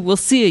 maybe we'll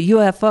see a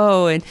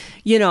UFO. And,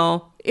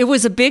 it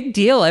was a big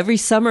deal. Every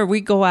summer we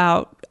go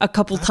out a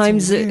couple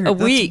times weird. a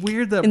week. That's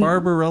weird that And-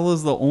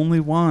 Barbarella's the only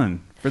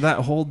one for that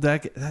whole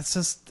decade.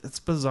 It's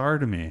bizarre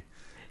to me.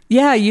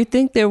 Yeah, you'd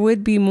think there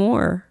would be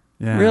more.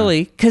 Yeah.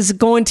 Really? Because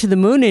going to the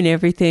moon and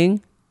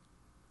everything.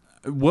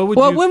 What would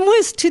Well, you... when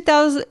was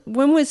 2000?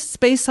 When was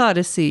Space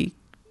Odyssey?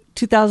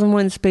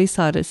 2001: Space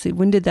Odyssey.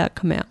 When did that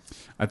come out?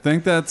 I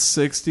think that's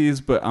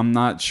 60s, but I'm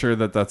not sure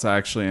that that's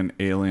actually an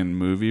alien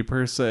movie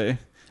per se.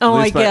 Oh,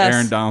 At least I by guess.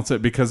 Aaron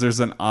Donaldson, because there's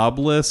an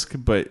obelisk,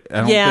 but I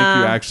don't think Yeah.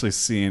 you actually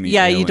see any.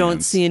 Yeah, aliens. you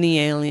don't see any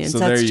aliens. So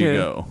That's there you true.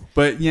 go.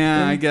 But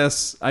yeah, I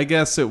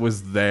guess it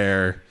was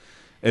there.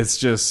 It's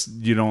just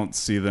you don't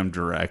see them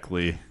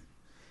directly.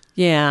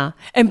 Yeah,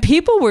 and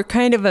people were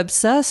kind of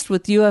obsessed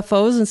with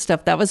UFOs and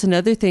stuff. That was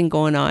another thing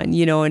going on,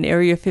 in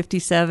Area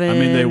 57. I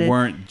mean, they and-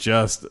 weren't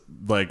just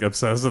like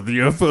obsessed with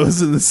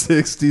UFOs in the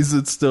 60s.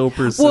 It still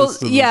persists. Well, to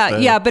this yeah,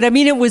 day. yeah, but I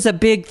mean, it was a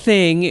big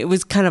thing. It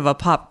was kind of a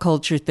pop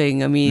culture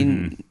thing. I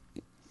mean,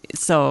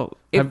 so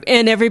and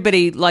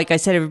everybody, like I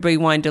said, everybody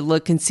wanted to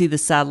look and see the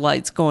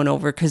satellites going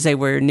over because they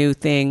were a new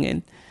thing.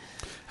 And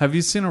Have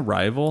you seen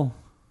Arrival?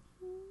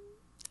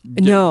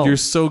 no, You're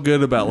so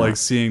good about like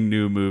seeing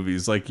new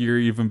movies. Like, you're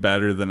even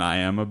better than I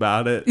am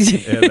about it.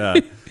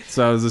 And,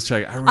 so I was just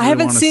checking. I really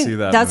haven't want to seen see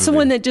that. That's the movie.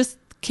 one that just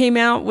came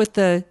out with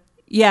the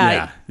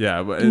Yeah. But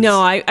it's- no,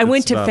 I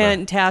went it's to about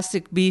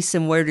Fantastic Beasts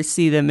and Where to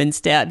See Them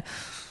instead.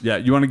 Yeah,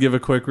 you want to give a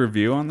quick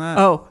review on that?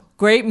 Oh,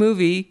 great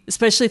movie,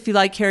 especially if you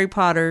like Harry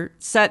Potter.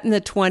 Set in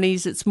the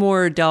 20s, it's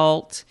more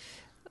adult.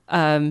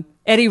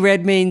 Eddie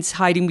Redmayne's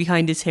hiding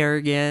behind his hair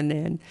again,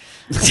 and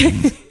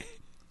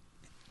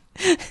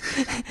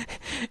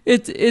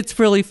it's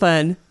really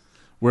fun.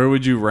 Where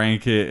would you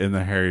rank it in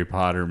the Harry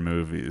Potter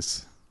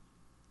movies?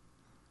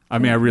 I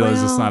mean, I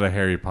realize it's Well, not a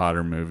Harry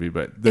Potter movie,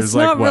 but there's it's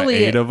like, not what,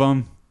 really 8 of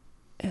them?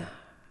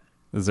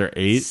 Is there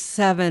 8?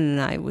 7,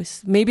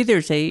 maybe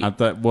there's 8. I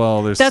thought,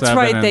 well, there's That's 7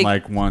 right, and they-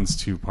 like one's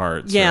 2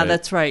 parts. Yeah, right?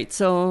 that's right.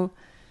 So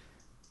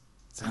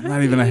I'm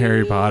not even a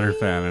Harry Potter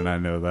fan, and I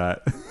know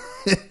that.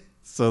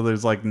 So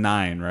there's like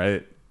 9,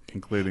 right?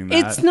 Including that.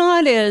 it's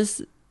not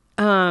as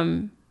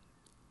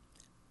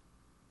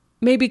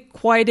maybe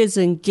quite as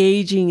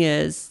engaging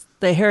as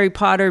the Harry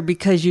Potter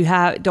because you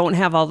don't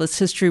have all this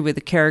history with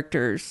the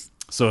characters.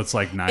 So it's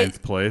like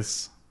 9th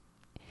place.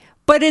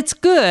 but it's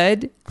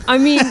good. I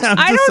mean,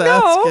 I don't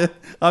know.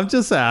 I'm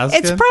just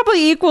asking. It's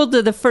probably equal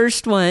to the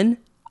first one.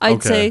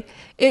 I'd say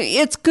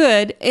it's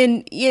good,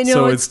 and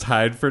so it's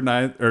tied for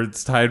ninth, or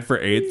it's tied for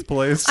 8th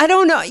place. I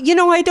don't know.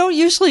 I don't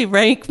usually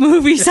rank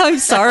movies. I'm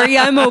sorry.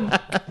 I'm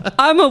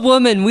a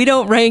woman. We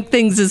don't rank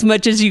things as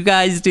much as you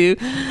guys do.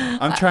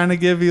 I'm trying to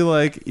give you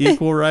like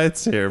equal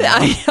rights here.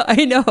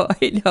 I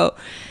know.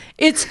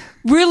 It's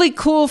really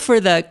cool for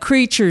the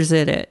creatures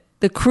in it.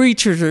 The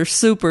creatures are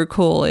super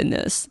cool in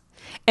this,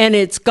 and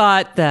it's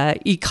got the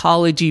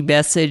ecology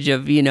message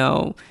of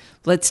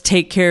let's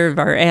take care of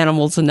our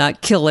animals and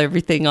not kill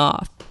everything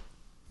off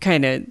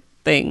kind of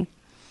thing.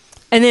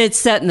 And then it's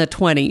set in the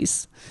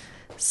 20s.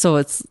 So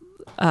it's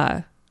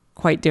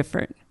quite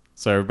different.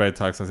 So everybody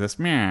talks like this.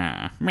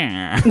 Meow,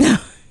 meow.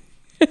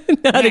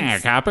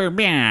 Not Copper,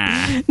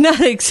 meow.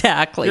 Not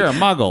exactly. You're a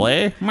muggle,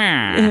 eh?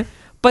 Meow.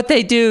 But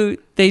they do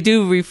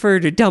refer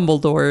to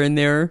Dumbledore in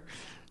there.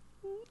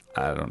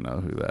 I don't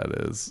know who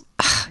that is.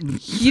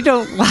 You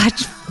don't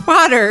watch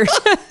Potter.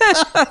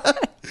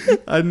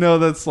 I know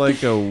that's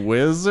like a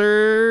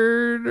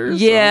wizard or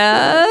something.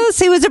 Yes,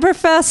 he was a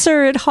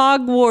professor at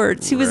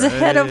Hogwarts. He was the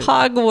head of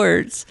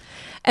Hogwarts.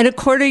 And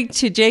according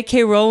to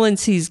J.K. Rowling,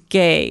 he's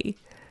gay,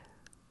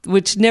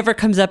 which never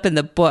comes up in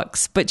the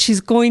books. But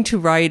she's going to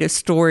write a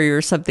story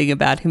or something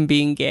about him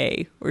being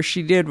gay. Or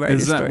she did write a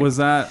story. Was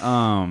that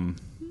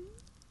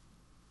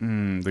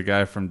the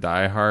guy from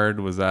Die Hard?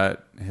 Was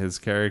that his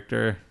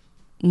character?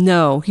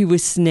 No, he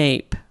was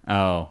Snape.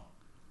 Oh.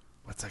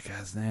 What's that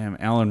guy's name?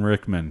 Alan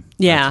Rickman.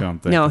 Yeah.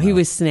 No, he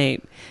was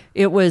Snape.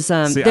 It was See,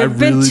 I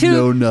really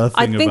know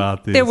nothing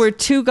about these. There were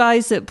 2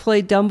 guys that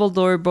played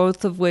Dumbledore,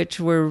 both of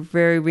which were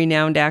very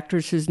renowned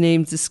actors whose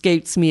names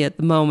escapes me at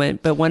the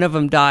moment, but one of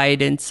them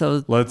died, and so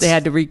they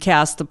had to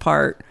recast the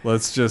part.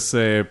 Let's just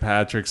say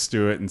Patrick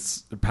Stewart and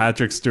Sir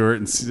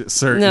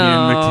Ian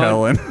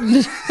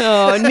McKellen.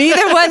 No,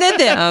 neither one of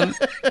them.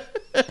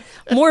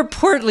 More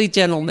portly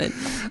gentlemen.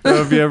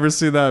 Have you ever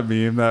seen that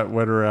meme that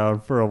went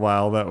around for a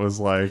while that was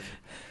like,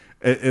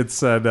 it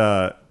said,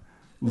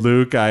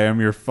 Luke, I am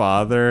your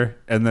father,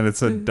 and then it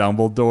said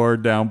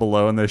Dumbledore down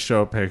below, and they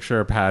show a picture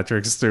of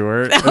Patrick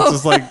Stewart. It's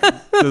just like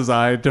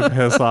designed to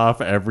piss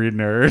off every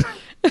nerd.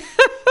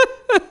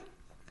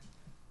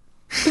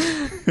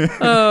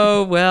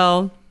 Oh,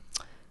 well.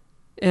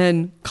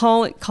 And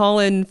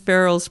Colin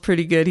Farrell's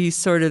pretty good. He's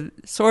sort of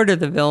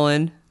the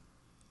villain.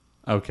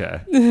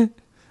 Okay.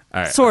 All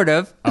right, sort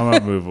of. I'm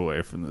going to move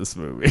away from this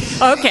movie.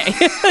 Okay.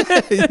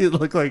 You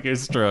look like you're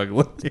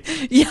struggling.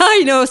 Yeah,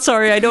 I know.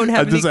 Sorry, I don't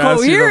have any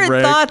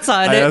coherent thoughts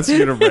on it. I asked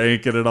you to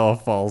rank and it all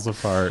falls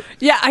apart.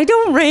 Yeah, I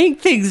don't rank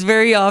things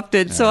very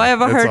often, so I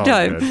have a hard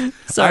time. Good.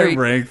 Sorry. I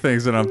rank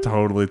things and I'm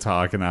totally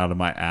talking out of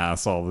my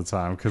ass all the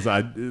time because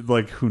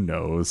who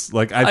knows?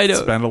 Like, I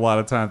spend a lot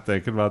of time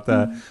thinking about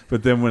that,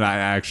 but then when I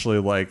actually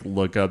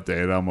look up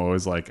data, I'm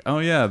always like, oh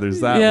yeah, there's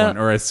that one.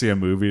 Or I see a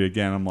movie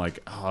again, I'm like,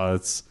 oh,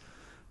 it's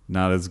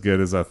not as good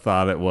as I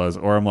thought it was,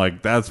 or I'm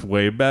like, that's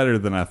way better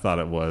than I thought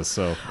it was.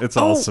 So it's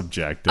all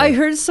subjective. I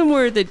heard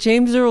somewhere that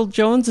James Earl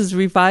Jones is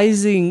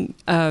revising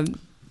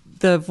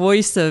the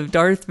voice of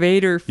Darth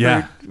Vader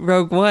for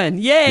Rogue One.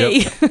 Yay!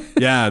 Yep.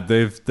 Yeah,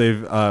 they've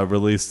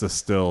released a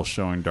still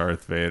showing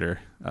Darth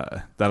Vader.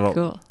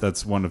 Cool.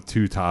 That's one of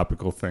 2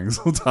 topical things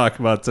we'll talk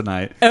about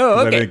tonight. Oh,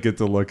 okay. I didn't get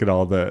to look at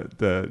all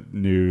the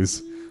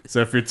news.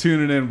 So if you're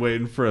tuning in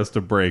waiting for us to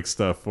break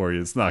stuff for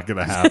you, it's not going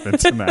to happen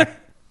tonight.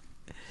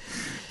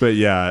 But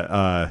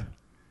yeah,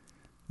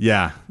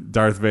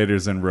 Darth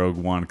Vader's in Rogue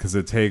One because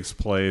it takes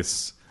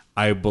place,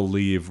 I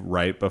believe,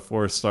 right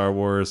before Star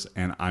Wars,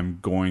 and I'm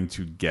going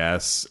to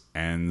guess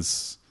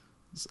ends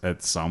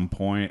at some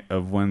point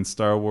of when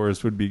Star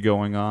Wars would be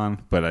going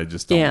on, but I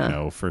just don't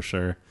know for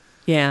sure.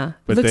 Yeah,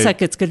 but looks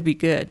like it's going to be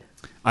good.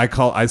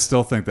 I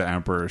still think the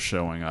Emperor is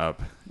showing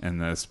up in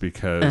this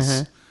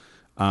because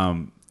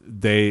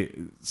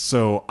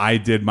so I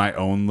did my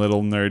own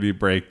little nerdy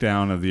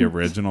breakdown of the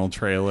original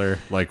trailer,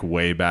 like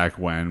way back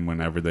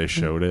whenever they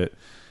showed it.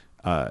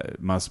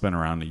 It must have been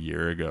around a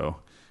year ago.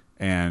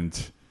 And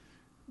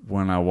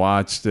when I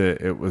watched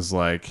it, it was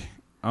like,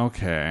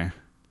 okay,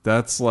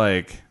 that's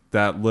like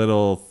that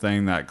little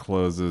thing that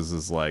closes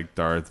is like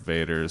Darth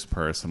Vader's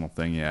personal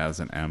thing he has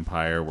in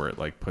Empire where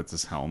it puts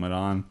his helmet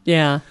on.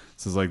 Yeah.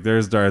 So it's like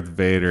there's Darth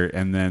Vader,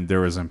 and then there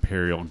was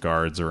Imperial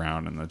guards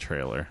around in the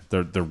trailer.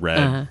 The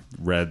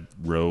red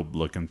robe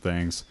looking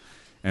things.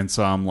 And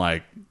so I'm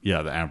like,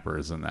 yeah, the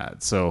Emperor's in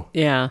that. So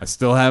yeah. I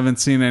still haven't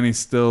seen any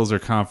stills or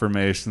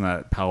confirmation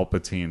that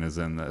Palpatine is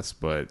in this,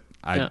 but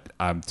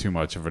I'm too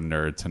much of a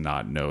nerd to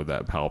not know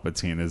that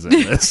Palpatine is in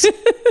this.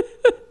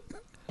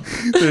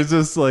 There's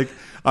just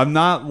I'm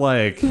not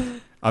like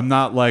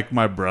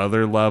my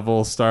brother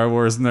level Star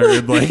Wars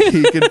nerd.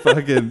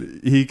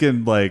 He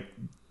can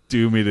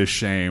do me to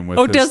shame with.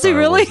 Oh, does he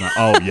really?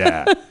 Oh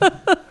yeah.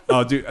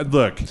 Oh, dude,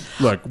 look,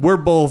 we're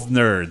both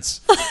nerds,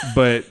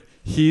 but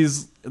he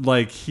is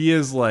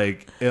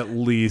like at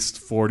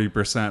least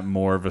 40%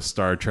 more of a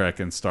Star Trek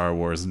and Star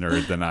Wars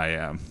nerd than I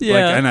am.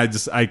 Yeah. And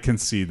I can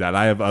see that.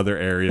 I have other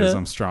areas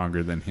I'm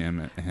stronger than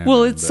him.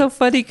 Well, it's so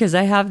funny because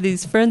I have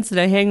these friends that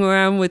I hang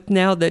around with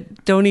now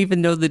that don't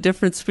even know the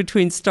difference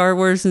between Star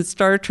Wars and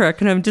Star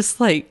Trek. And I'm just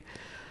like,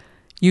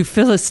 you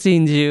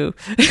Philistines, you.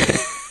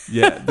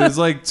 Yeah, there's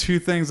like two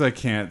things I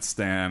can't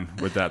stand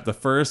with that. The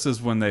first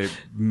is when they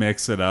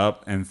mix it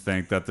up and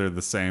think that they're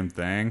the same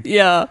thing.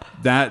 Yeah.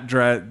 That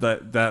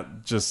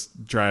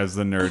just drives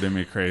the nerd in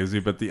me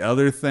crazy. But the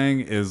other thing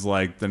is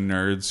like the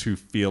nerds who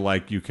feel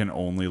like you can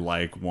only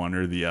like one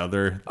or the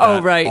other.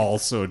 Oh, right.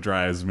 Also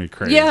drives me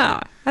crazy. Yeah,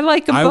 I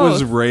like them I both.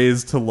 was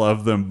raised to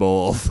love them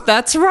both.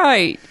 That's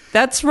right.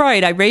 That's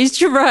right. I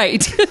raised you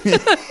right.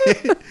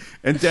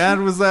 And Dad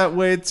was that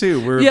way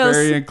too. We're Yes.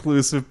 very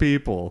inclusive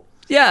people.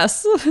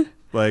 Yes.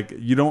 Like,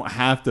 you don't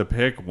have to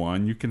pick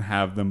one. You can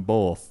have them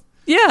both.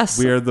 Yes.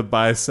 We are the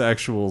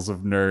bisexuals of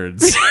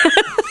nerds.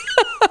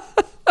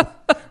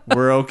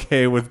 We're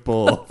okay with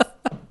both.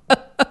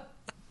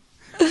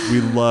 We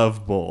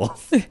love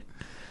both.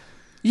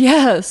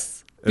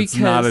 Yes. It's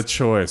not a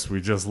choice. We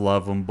just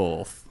love them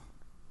both.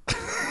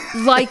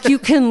 Like you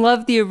can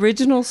love the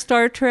original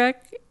Star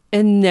Trek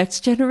and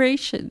Next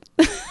Generation.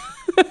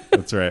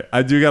 That's right.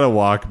 I do got to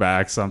walk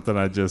back something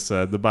I just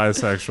said. The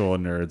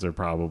bisexual nerds are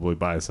probably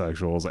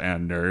bisexuals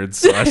and nerds.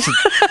 So I should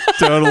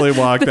totally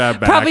walk that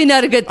back. Probably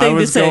not a good thing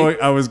to say.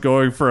 I was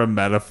going for a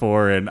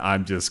metaphor, and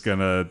I'm just going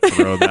to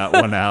throw that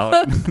one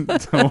out.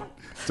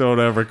 Don't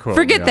ever quote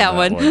me Forget on that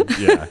one.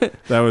 Yeah,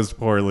 that was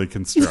poorly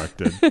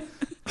constructed.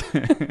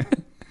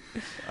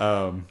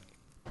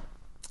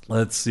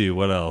 Let's see,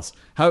 what else?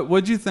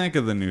 What'd you think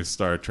of the new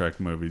Star Trek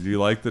movie? Do you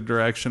like the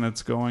direction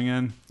it's going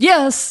in?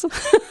 Yes.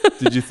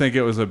 Did you think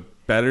it was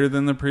better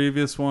than the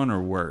previous one,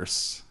 or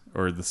worse,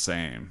 or the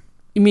same?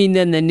 You mean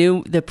than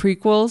the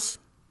prequels?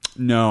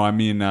 No, I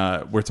mean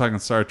we're talking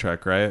Star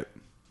Trek, right?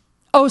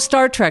 Oh,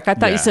 Star Trek. I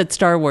thought Yeah. you said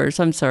Star Wars.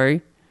 I'm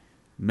sorry.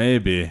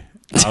 Maybe.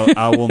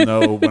 I will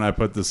know when I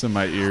put this in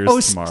my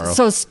ears tomorrow.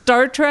 So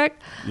Star Trek?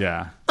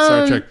 Yeah,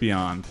 Star Trek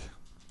Beyond.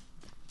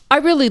 I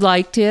really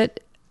liked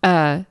it.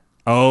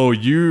 Oh,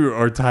 you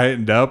are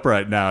tightened up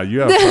right now. You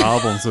have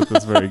problems with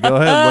this movie. Go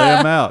ahead, lay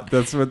them out.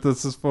 That's what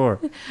this is for.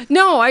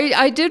 No,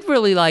 I did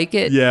really like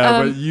it.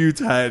 Yeah, but you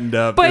tightened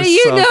up. But There's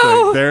you something.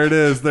 know. There it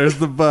is. There's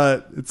the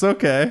butt. It's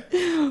okay.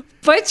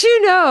 But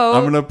you know,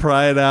 I'm going to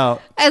pry it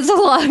out. as a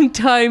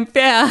longtime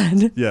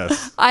fan,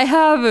 Yes. I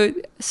have a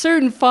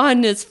certain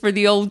fondness for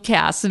the old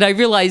cast, and I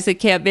realize they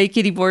can't make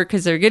any more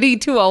because they're getting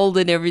too old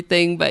and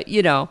everything. But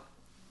you know,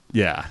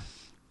 Yeah.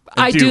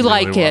 I do really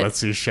like it. Want to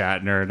see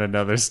Shatner in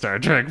another Star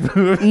Trek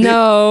movie.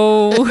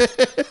 No,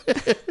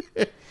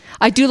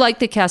 I do like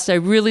the cast. I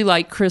really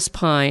like Chris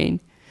Pine,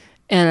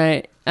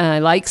 and I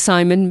like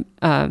Simon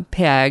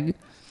Pegg,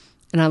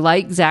 and I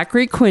like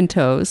Zachary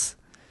Quintos,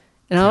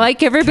 and I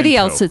like everybody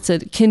Quinto. else that's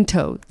at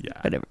Quinto. Yeah.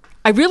 Whatever.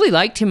 I really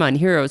liked him on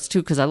Heroes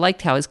too because I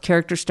liked how his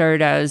character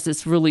started out as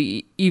this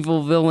really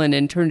evil villain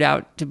and turned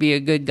out to be a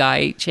good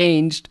guy. He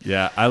changed.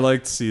 Yeah, I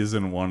liked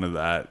season 1 of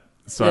that.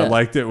 So Yeah. I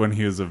liked it when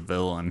he was a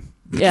villain.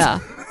 Yeah.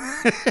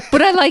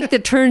 But I like the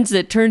turns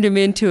that turned him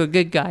into a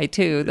good guy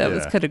too. That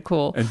was Yeah. kind of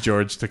cool. And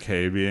George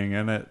Takei being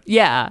in it.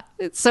 Yeah.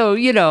 So,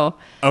 you know,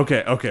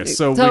 Okay.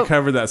 So So- we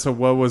covered that. So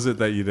what was it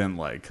that you didn't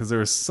like? Because there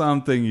was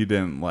something you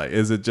didn't like.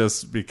 Is it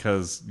just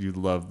because you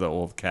love the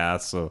old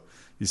cast, so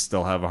you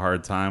still have a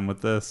hard time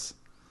with this?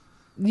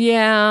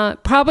 yeah,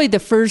 probably the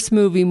first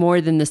movie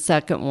more than the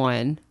second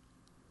one.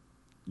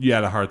 You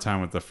had a hard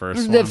time with the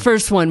first The one?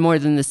 first one more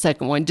than the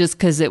second one just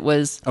because it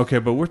was. Okay,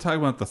 but we're talking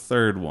about the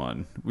third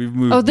one. We've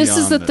moved Oh, this is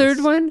beyond the this.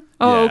 third one?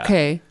 Oh, Yeah.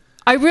 okay.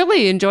 I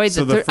really enjoyed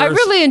So the the third. I first-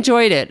 really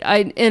enjoyed it.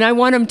 I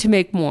want them to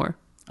make more.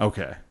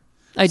 Okay.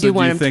 I So do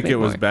want you them to think make it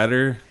was more.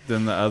 better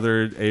than the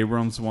other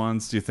Abrams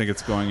ones? Do you think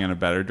it's going in a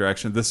better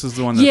direction? This is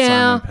the one that Yeah.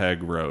 Simon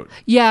Pegg wrote.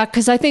 Yeah,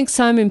 because I think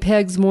Simon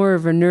Pegg's more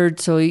of a nerd,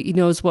 so he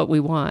knows what we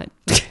want.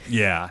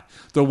 Yeah.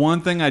 The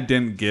one thing I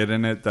didn't get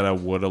in it that I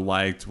would have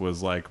liked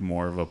was like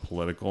more of a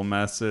political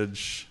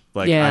message.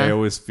 Like Yeah. I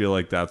always feel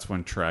like that's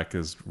when Trek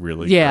is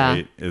really Yeah.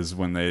 great, is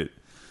when they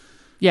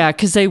Yeah,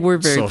 because they were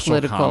very social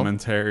political.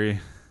 commentary.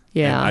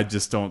 Yeah. And I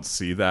just don't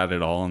see that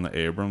at all in the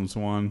Abrams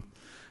one.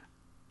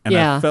 And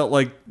Yeah. I felt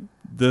like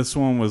this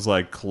one was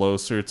like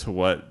closer to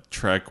what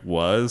Trek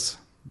was,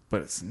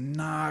 but it's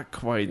not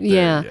quite there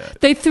Yeah, yet.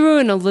 they threw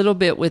in a little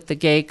bit with the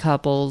gay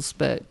couples,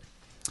 but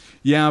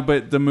Yeah,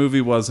 but the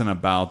movie wasn't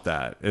about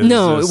that.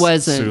 No, it just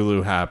wasn't.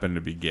 Sulu happened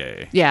to be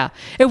gay. yeah,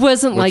 it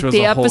wasn't Which like was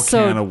the a whole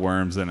episode. can of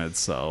worms in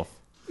itself.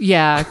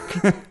 Yeah,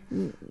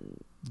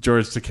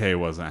 George Takei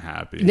wasn't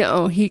happy.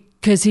 no,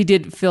 because he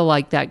didn't feel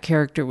like that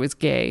character was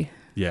gay.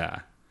 Yeah.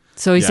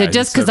 So he Yeah, said, he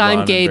just because said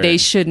I'm gay, they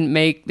Roddenberry. shouldn't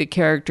make the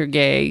character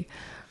gay.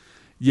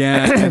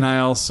 Yeah, and I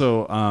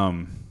also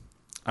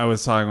I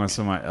was talking with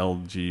some of my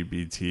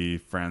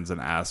LGBT friends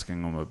and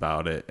asking them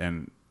about it,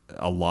 and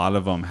a lot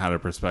of them had a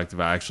perspective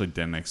I actually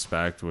didn't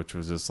expect, which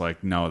was just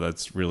like, no,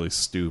 that's really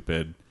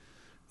stupid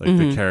Like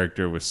the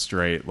character was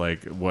straight,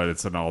 like what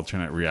it's an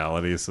alternate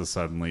reality, so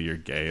suddenly you're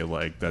gay.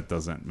 Like that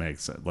doesn't make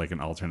sense, like an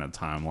alternate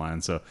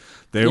timeline. So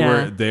they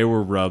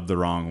were rubbed the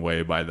wrong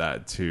way by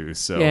that too.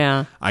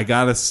 So I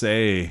gotta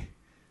say,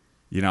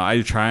 you know,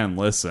 I try and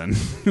listen.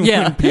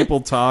 When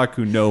people talk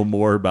who know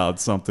more about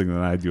something than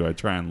I do, I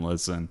try and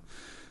listen.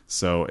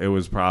 So it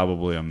was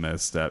probably a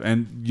misstep.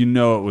 And you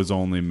know it was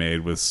only made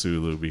with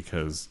Sulu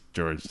because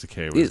George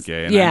Takei was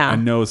gay. And I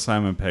know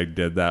Simon Pegg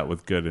did that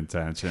with good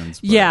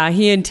intentions. But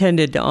he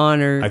intended to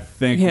honor I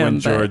think him, when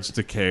George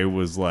Takei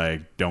was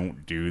like,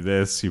 don't do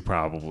this, you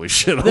probably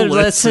should have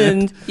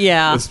listened.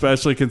 Yeah.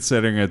 Especially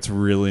considering it's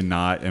really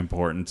not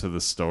important to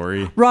the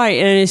story. Right.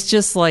 And it's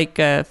just like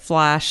a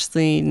flash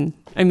scene.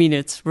 I mean,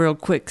 it's a real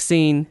quick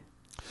scene.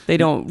 They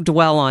don't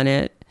dwell on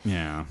it.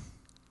 Yeah.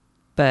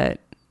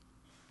 But...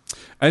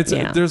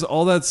 There's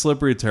all that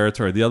slippery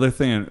territory. The other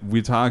thing,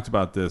 we talked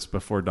about this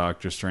before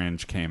Doctor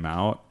Strange came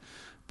out,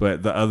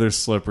 but the other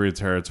slippery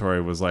territory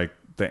was like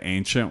the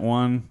Ancient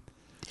One.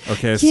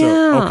 Okay,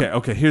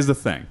 okay, here's the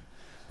thing.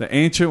 The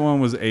Ancient One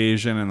was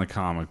Asian in the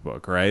comic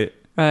book, right?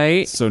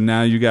 Right. So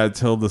now you got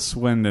Tilda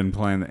Swinton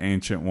playing the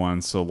Ancient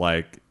One, so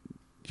like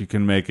you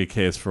can make a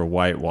case for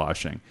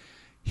whitewashing.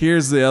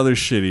 Here's the other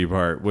shitty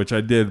part, which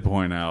I did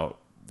point out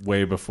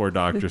way before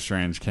Doctor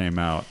Strange came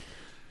out.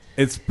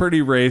 It's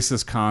pretty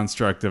racist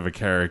construct of a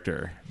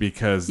character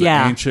because the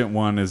Ancient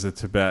One is a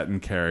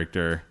Tibetan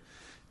character,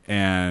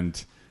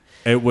 and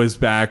it was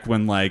back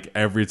when like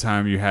every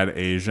time you had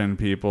Asian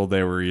people,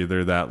 they were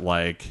either that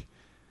like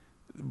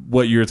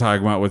what you were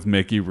talking about with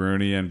Mickey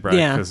Rooney and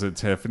Breakfast at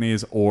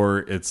Tiffany's, or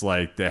it's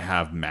like they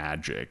have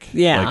magic.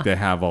 Like they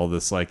have all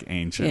this like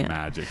ancient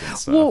magic and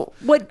stuff.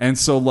 Well, and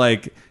so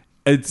like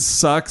it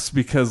sucks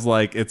because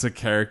like it's a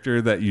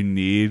character that you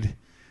need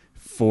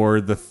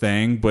for the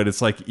thing, but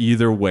it's like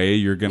either way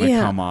you're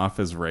gonna come off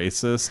as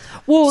racist.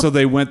 So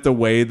they went the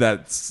way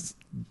that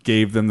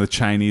gave them the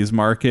Chinese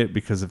market,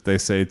 because if they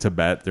say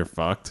Tibet, they're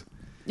fucked.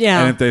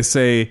 And if they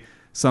say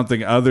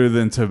something other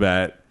than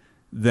Tibet,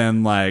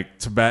 then like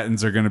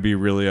Tibetans are gonna be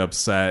really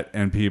upset,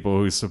 and people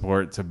who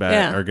support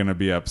Tibet are gonna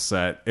be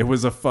upset. It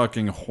was a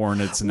fucking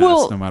hornet's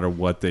nest no matter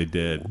what they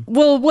did.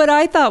 Well, what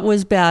I thought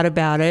was bad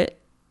about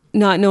it,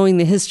 not knowing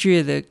the history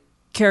of the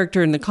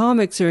character in the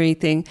comics or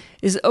anything,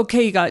 is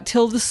okay, you got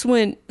Tilda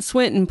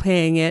Swinton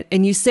playing it,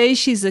 and you say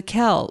she's a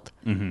Celt.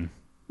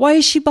 Why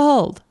is she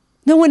bald?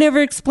 No one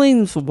ever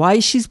explains why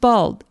she's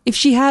bald. If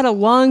she had a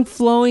long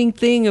flowing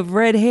thing of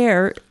red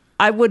hair,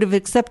 I would have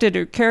accepted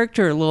her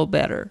character a little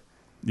better.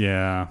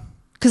 Yeah.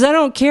 Because I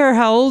don't care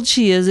how old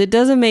she is, it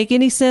doesn't make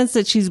any sense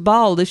that she's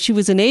bald. If she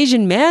was an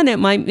Asian man, it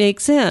might make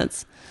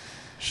sense.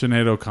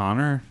 Sinead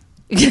O'Connor?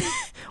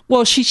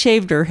 Well, she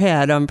shaved her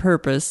head on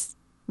purpose.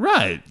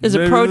 Right. As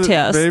a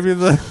protest.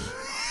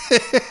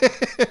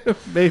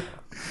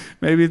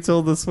 Maybe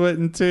Tilda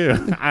Swinton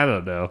too. I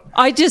don't know.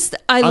 I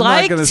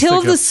like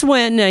Tilda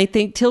Swinton. I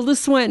think Tilda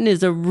Swinton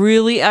is a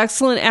really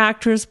excellent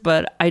actress,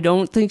 but I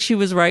don't think she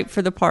was right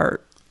for the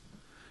part.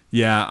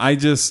 Yeah,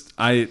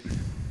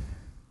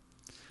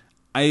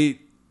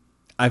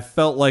 I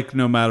felt like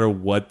no matter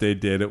what they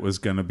did, it was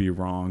going to be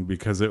wrong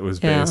because it was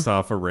based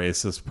off a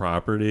racist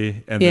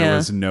property, and there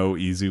was no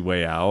easy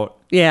way out.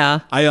 Yeah.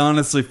 I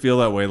honestly feel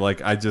that way.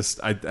 Like, I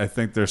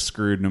think they're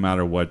screwed no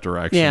matter what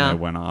direction they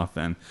went off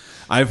in.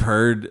 I've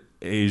heard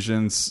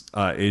Asian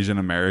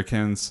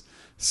Americans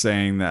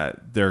saying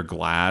that they're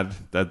glad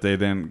that they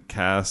didn't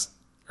cast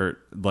or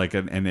like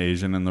an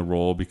Asian in the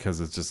role because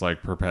it's just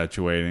like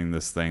perpetuating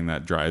this thing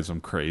that drives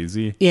them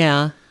crazy.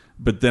 Yeah.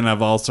 But then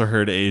I've also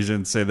heard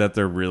Asians say that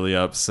they're really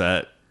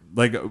upset.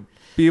 Like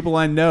people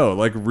I know,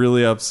 like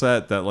really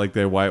upset that like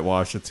they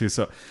whitewash it too.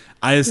 So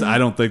I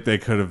don't think they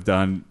could have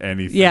done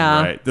anything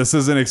right. This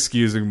isn't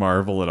excusing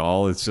Marvel at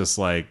all. It's just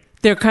like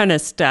they're kind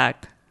of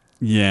stuck.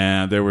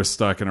 Yeah, they were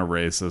stuck in a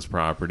racist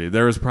property.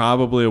 There was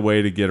probably a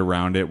way to get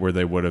around it where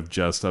they would have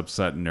just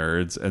upset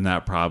nerds, and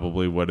that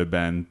probably would have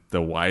been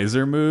the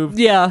wiser move.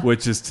 Yeah.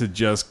 Which is to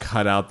just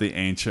cut out the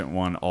Ancient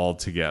One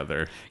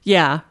altogether.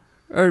 Yeah.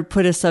 Or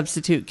put a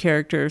substitute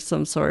character of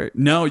some sort.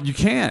 No, you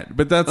can't.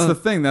 But that's the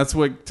thing. That's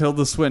what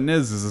Tilda Swinton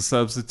is a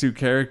substitute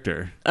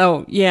character.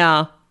 Oh,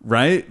 yeah.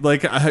 Right?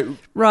 Like,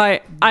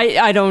 right.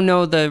 I don't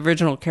know the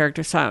original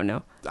character, so I don't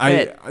know.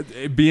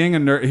 Being a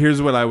nerd, here's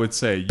what I would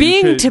say.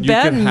 Being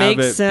Tibetan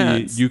makes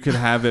sense. You could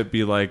have it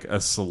be like a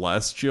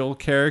celestial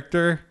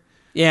character.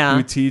 Yeah.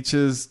 Who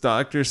teaches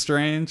Doctor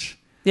Strange.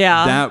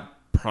 Yeah. That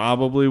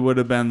probably would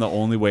have been the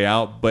only way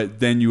out, but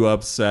then you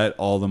upset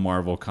all the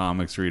Marvel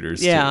Comics readers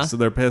too. So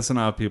they're pissing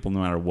off people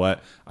no matter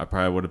what. I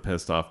probably would have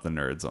pissed off the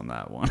nerds on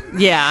that one.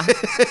 Yeah.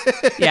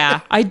 Yeah.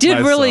 I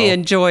did really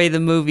enjoy the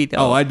movie though.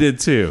 Oh, I did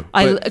too.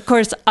 I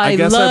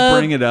guess I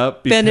bring it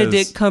up because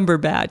Benedict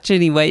Cumberbatch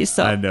anyway,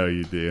 so I know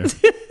you do.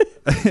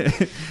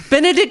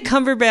 Benedict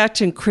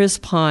Cumberbatch and Chris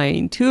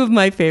Pine, two of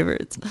my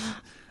favorites.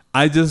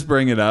 I just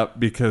bring it up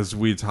because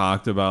we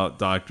talked about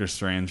Doctor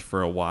Strange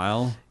for a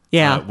while.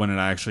 Yeah. When it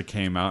actually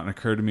came out, and it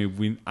occurred to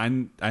me,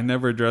 I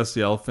never addressed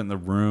the elephant in the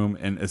room,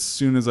 and as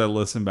soon as I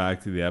listened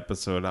back to the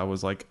episode, I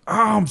was like,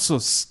 oh, I'm so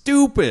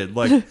stupid.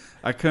 Like,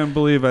 I couldn't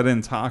believe I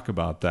didn't talk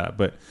about that.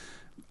 But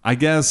I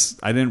guess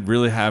I didn't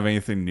really have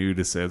anything new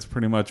to say. It's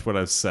pretty much what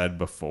I've said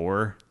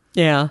before.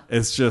 Yeah.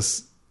 It's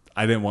just,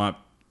 I didn't want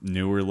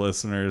newer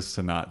listeners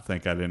to not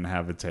think I didn't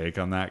have a take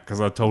on that, because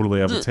I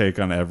totally have a take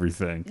on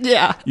everything.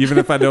 Yeah. Even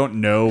if I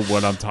don't know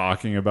what I'm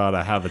talking about,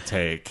 I have a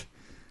take.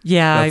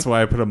 Yeah. That's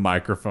why I put a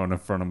microphone in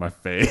front of my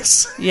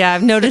face. Yeah,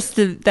 I've noticed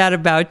that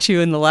about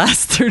you in the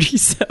last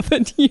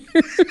 37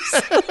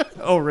 years.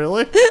 Oh,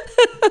 really?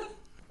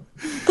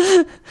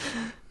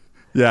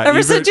 Yeah,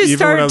 Ever since you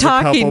started when I was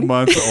talking. a couple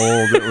months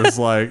old, it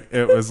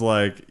was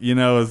like, you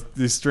know,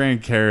 these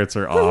strained carrots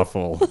are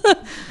awful.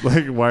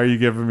 Like, why are you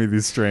giving me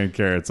these strained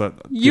carrots?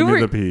 Give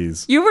me the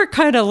peas. You were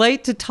kind of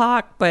late to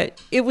talk,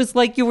 but it was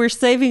like you were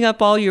saving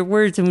up all your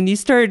words, and when you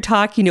started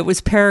talking, it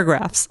was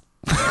paragraphs.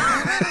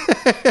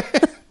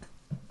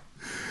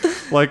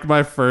 Like,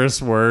 my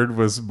first word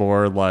was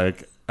more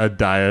like a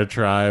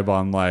diatribe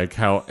on like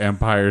how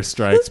Empire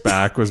Strikes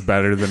Back was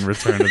better than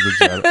Return of the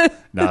Jedi.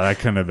 No, that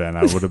couldn't have been.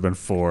 I would have been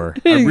 4.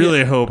 I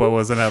really hope I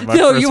wasn't at my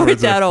first you weren't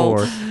words that at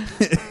old.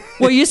 4.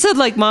 Well, you said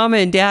like mama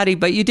and daddy,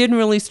 but you didn't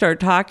really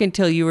start talking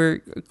till you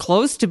were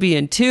close to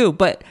being 2.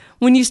 But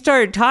when you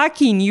started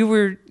talking, you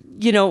were,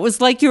 you know, it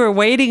was like you were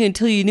waiting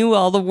until you knew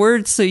all the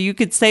words so you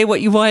could say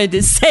what you wanted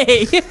to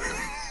say.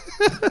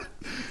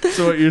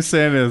 So what you're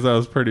saying is I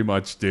was pretty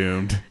much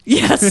doomed.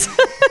 Yes.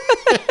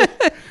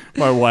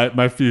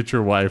 My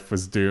future wife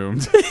was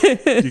doomed.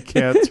 You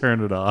can't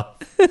turn it off.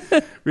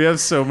 We have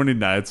so many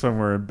nights when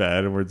we're in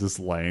bed and we're just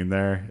laying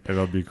there and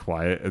it'll be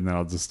quiet, and then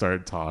I'll just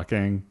start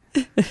talking,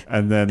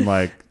 and then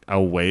like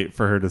I'll wait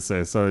for her to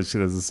say something. She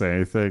doesn't say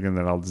anything, and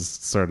then I'll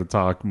just sort of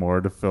talk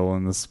more to fill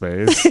in the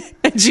space.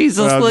 She's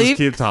And I'll asleep. just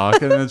keep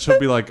talking, and then she'll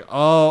be like,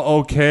 "Oh,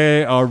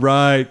 okay, all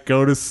right,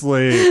 go to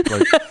sleep."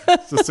 Like,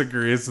 just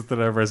agrees with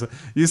whatever I said.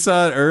 You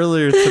saw it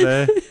earlier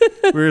today.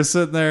 We were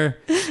sitting there.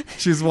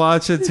 She's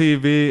watching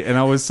TV, and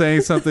I was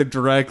saying something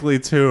directly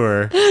to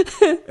her,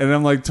 and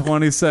I'm like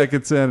 20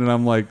 seconds in, and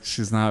I'm like,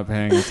 she's not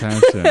paying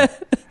attention.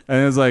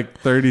 And it was like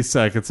 30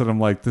 seconds, and I'm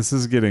like, this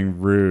is getting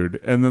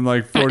rude. And then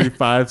like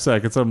 45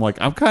 seconds, I'm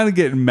like, I'm kind of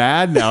getting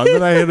mad now. And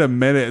then I hit a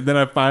minute, and then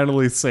I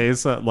finally say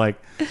something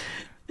like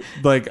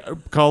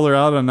call her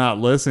out on not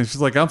listening. She's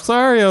like, I'm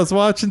sorry, I was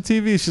watching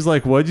TV. She's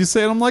like, what'd you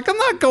say? And I'm like, I'm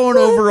not going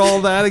over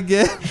all that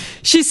again.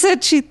 She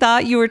said she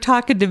thought you were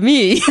talking to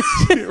me.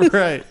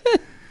 Right.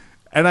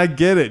 And I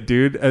get it,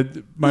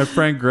 dude. My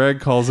friend Greg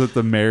calls it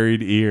the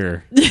married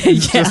ear.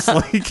 It's just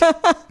like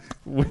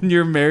when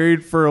you're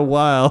married for a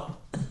while,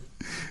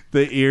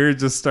 the ear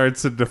just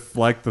starts to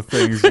deflect the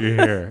things you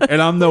hear.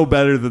 And I'm no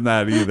better than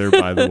that either,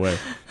 by the way.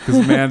 Because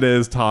Amanda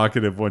is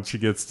talkative when she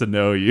gets to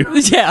know you.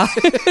 Yeah,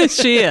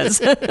 she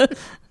is.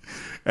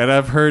 And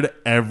I've heard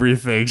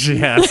everything she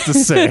has to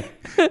say.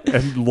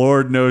 And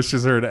Lord knows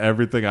she's heard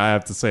everything I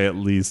have to say at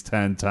least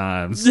 10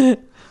 times.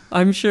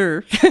 I'm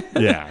sure.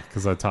 Yeah,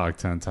 because I talk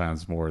 10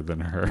 times more than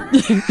her.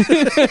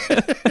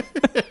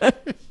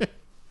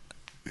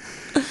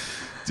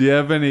 Do you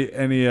have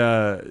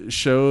any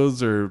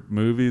shows or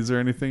movies or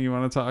anything you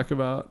want to talk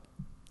about?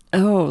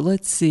 Oh,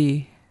 let's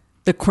see.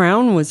 The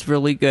Crown was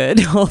really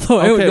good. Although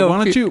I don't Okay, know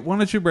why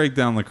don't you break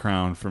down The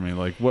Crown for me?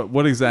 Like,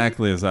 what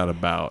exactly is that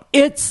about?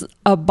 It's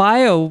a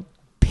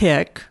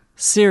biopic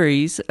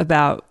series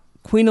about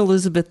Queen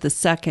Elizabeth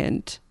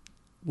II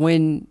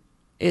when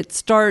it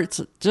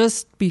starts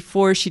just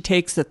before she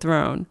takes the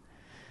throne.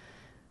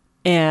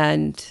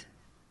 And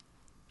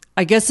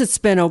I guess it's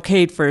been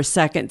okayed for a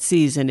second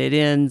season. It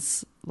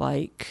ends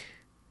like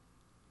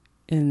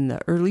in the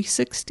early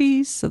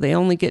 60s. So they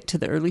only get to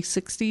the early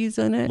 60s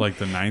in it. Like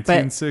the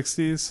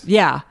 1960s?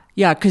 Yeah.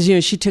 Yeah. Because, you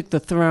know, she took the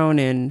throne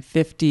in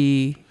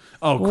 50.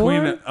 Oh,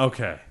 Queen.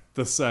 Okay.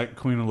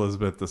 Queen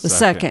Elizabeth II. The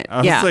second.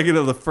 I was thinking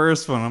of the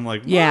first one. I'm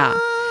like, what? Yeah.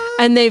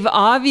 And they've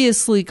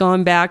obviously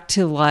gone back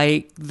to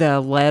like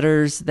the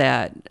letters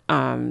that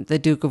the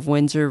Duke of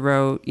Windsor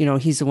wrote. You know,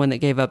 he's the one that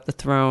gave up the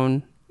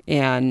throne.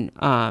 And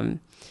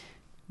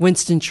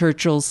Winston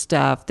Churchill's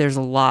stuff. There's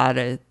a lot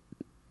of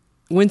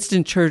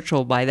Winston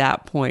Churchill by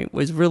that point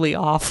was really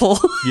awful.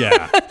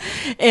 Yeah.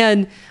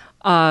 And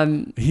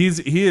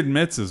he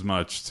admits as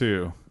much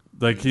too.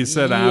 Like he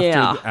said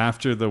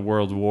after the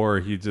World War,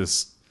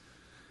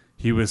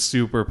 he was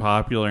super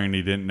popular and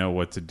he didn't know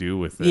what to do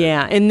with it.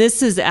 Yeah, and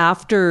this is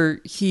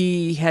after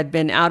he had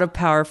been out of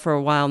power for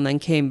a while and then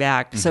came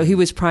back. Mm-hmm. So he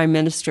was prime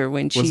minister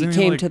when she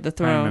came to the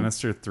throne. Prime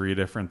minister 3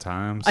 different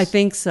times? I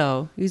think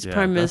so. He was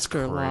prime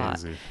minister a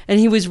lot. And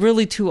he was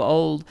really too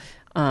old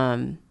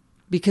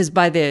because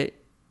by the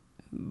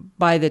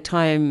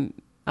time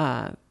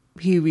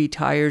he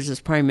retires as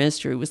prime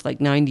minister, he was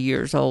like 90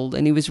 years old,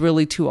 and he was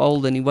really too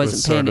old, and he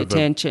wasn't paying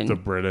attention. The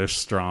British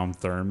Strom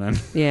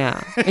Thurmond.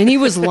 Yeah, and he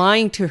was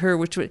lying to her,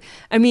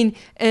 and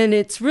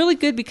it's really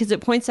good because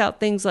it points out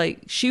things like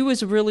she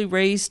was really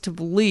raised to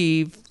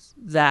believe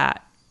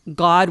that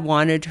God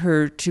wanted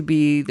her to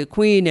be the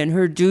queen, and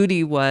her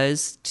duty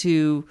was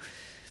to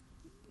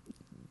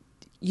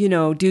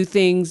do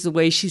things the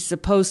way she's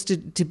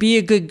supposed to be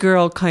a good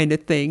girl kind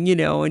of thing,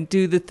 and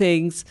do the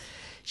things.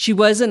 She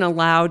wasn't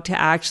allowed to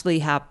actually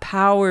have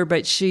power,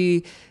 but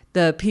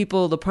the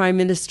people, the prime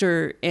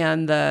minister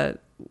and the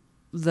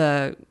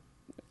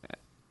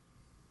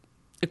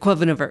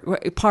equivalent of her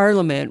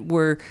parliament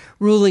were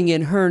ruling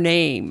in her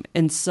name.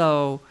 And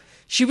so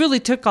she really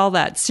took all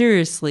that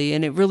seriously,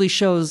 and it really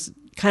shows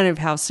kind of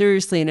how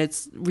seriously, and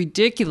it's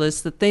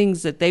ridiculous the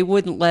things that they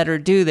wouldn't let her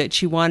do that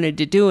she wanted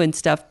to do and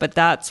stuff, but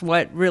that's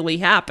what really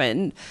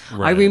happened.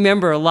 Right. I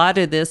remember a lot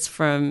of this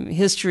from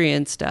history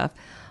and stuff.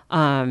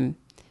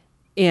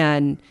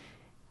 And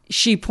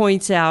she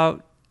points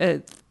out,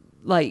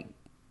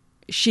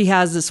 she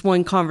has this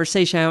one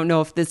conversation, I don't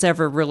know if this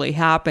ever really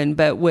happened,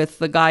 but with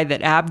the guy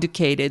that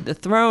abdicated the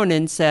throne,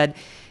 and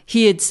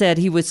he had said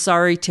he was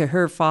sorry to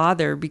her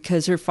father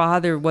because her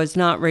father was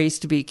not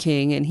raised to be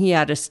king, and he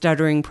had a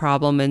stuttering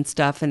problem and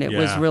stuff, and it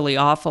was really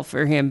awful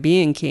for him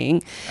being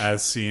king.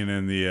 As seen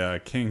in the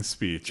King's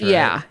speech, right?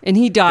 Yeah, and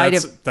he died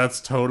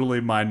That's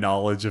totally my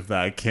knowledge of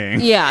that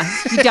king. Yeah,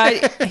 he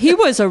died. He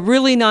was a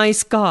really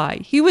nice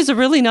guy.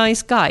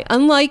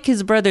 Unlike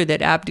his brother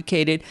that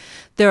abdicated.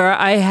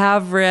 I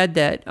have read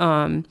that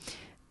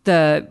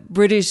the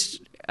British...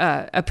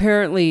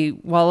 apparently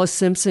Wallis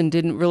Simpson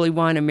didn't really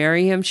want to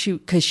marry him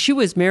because she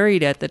was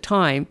married at the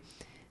time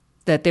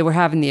that they were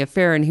having the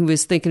affair, and he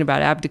was thinking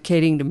about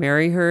abdicating to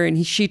marry her,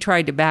 and she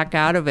tried to back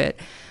out of it.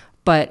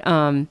 But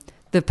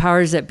the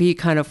powers that be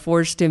kind of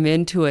forced him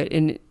into it,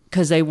 and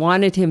because they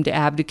wanted him to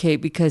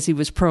abdicate because he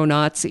was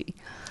pro-Nazi.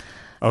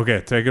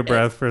 Okay, take a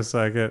breath for a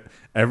second.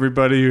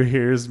 Everybody who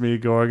hears me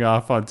going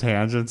off on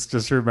tangents,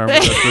 just remember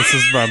that this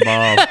is my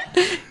mom.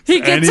 He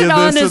gets it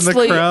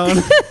honestly.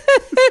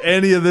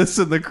 Any of this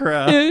in the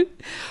crown.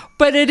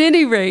 But at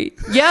any rate,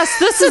 yes,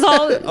 this is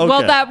all. Okay.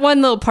 Well, that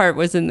one little part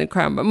was in the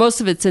crown, but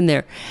most of it's in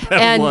there.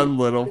 That one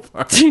little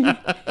part.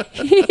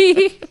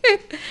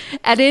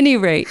 At any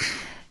rate,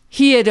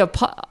 he had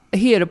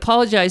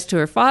apologized to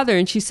her father,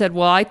 and she said,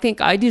 "Well, I think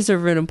I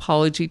deserve an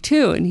apology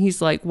too." And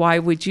he's like, "Why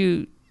would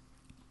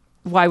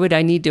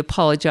I need to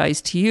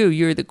apologize to you?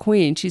 You're the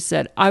queen." She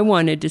said, "I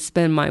wanted to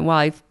spend my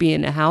life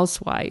being a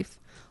housewife.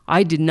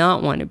 I did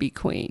not want to be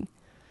queen.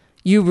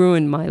 You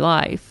ruined my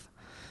life."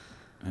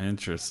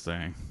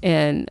 Interesting.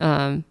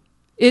 And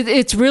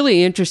it's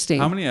really interesting.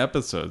 How many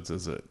episodes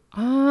is it?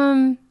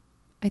 I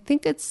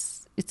think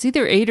it's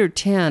either 8 or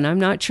 10. I'm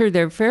not sure.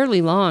 They're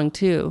fairly long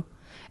too.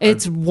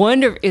 It's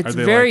wonderful. It's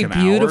very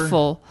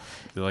beautiful.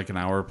 They're like an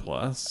hour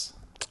plus.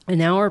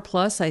 An hour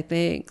plus, I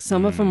think.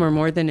 Some of them are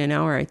more than an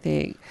hour, I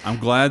think. I'm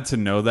glad to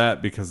know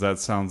that, because that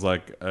sounds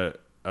like a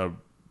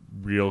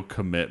real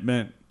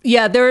commitment.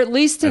 Yeah, they're at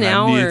least an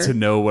hour. I need to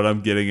know what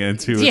I'm getting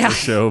into with the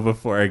show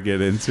before I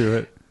get into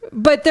it.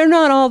 But they're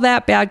not all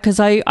that bad, because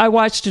I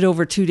watched it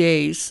over 2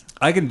 days.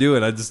 I can do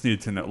it. I just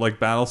need to know. Like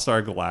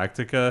Battlestar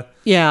Galactica.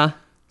 Yeah.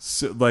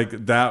 So,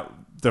 like that,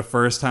 the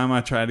first time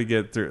I tried to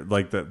get through,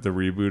 like the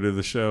reboot of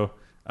the show,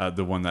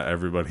 the one that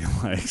everybody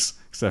likes,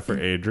 except for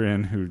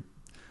Adrian, who...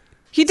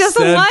 He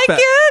doesn't like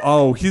it?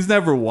 Oh, he's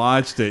never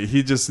watched it.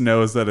 He just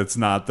knows that it's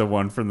not the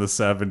one from the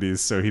 70s,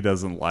 so he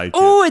doesn't like it.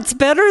 Oh, it's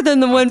better than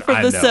the one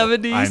from the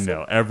 70s. I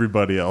know.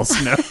 Everybody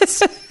else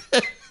knows.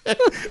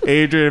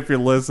 Adrian, if you're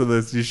listening to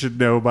this, you should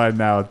know by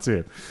now,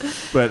 too.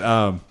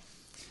 But,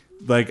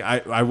 like,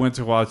 I went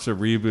to watch a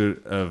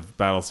reboot of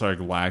Battlestar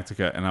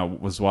Galactica, and I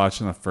was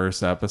watching the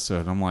first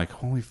episode, and I'm like,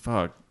 holy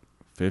fuck,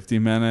 50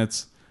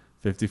 minutes,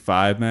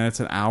 55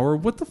 minutes, an hour?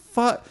 What the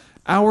fuck?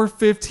 Hour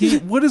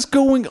 15? What is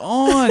going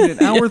on?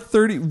 An hour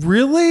 30?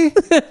 Really?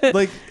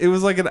 Like, it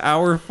was like an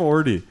hour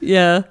 40.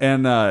 Yeah.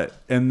 And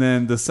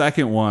then the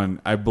second one,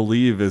 I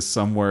believe, is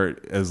somewhere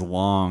as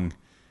long.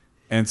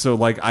 And so,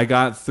 like, I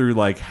got through,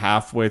 like,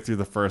 halfway through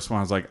the first one.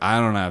 I was like,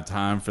 I don't have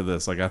time for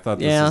this. Like, I thought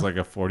this was like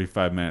a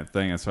 45-minute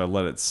thing. And so I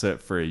let it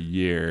sit for a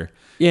year.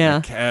 Yeah. I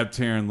kept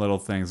hearing little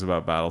things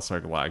about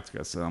Battlestar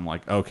Galactica. So I'm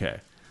like, okay,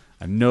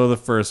 I know the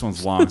first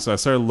one's long. So I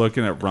started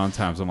looking at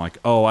runtimes. I'm like,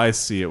 oh, I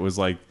see. It was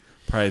like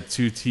probably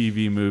 2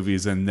 TV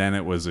movies, and then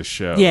it was a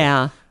show.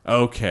 Yeah.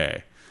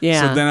 Okay.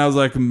 Yeah. So then I was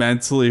like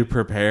mentally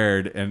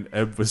prepared, and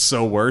it was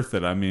so worth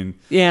it. I mean,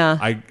 yeah.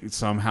 I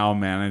somehow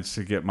managed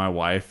to get my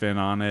wife in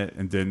on it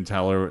and didn't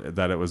tell her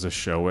that it was a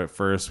show at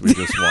first. We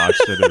just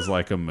watched it as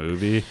like a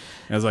movie. And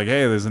I was like,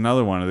 hey, there's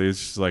another one of these.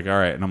 She's like, all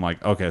right. And I'm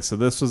like, okay, so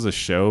this was a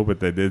show, but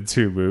they did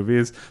 2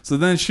 movies. So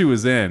then she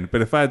was in.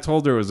 But if I had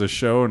told her it was a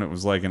show and it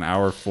was like an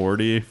hour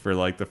 40 for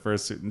like the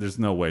first, there's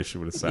no way she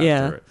would have sat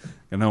through it.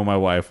 I know my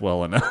wife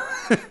well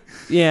enough.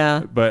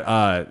 Yeah.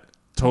 But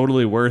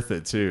totally worth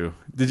it too.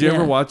 Did you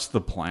ever watch The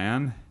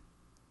Plan?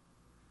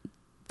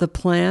 The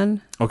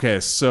Plan? Okay,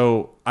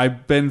 so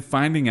I've been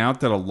finding out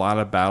that a lot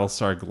of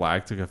Battlestar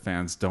Galactica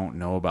fans don't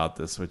know about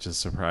this, which is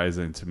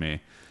surprising to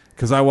me.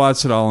 Because I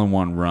watched it all in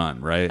one run,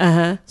 right?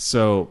 Uh-huh.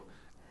 So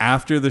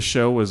after the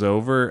show was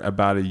over,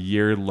 about a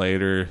year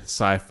later,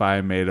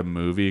 Sci-Fi made a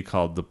movie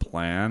called The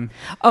Plan.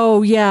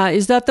 Oh, yeah.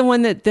 Is that the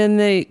one that then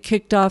they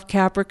kicked off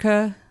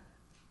Caprica?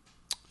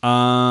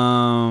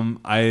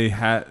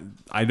 I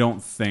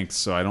don't think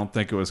so. I don't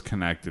think it was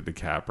connected to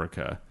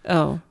Caprica.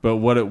 Oh. But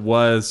what it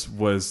was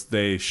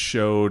they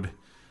showed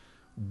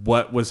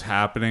what was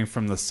happening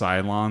from the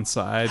Cylon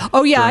side.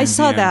 Oh, yeah, I during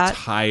saw the that.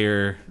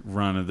 entire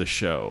run of the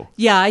show.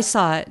 Yeah, I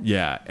saw it.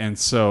 Yeah, and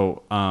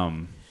so,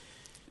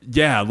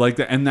 yeah, like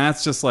that, and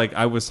that's just like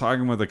I was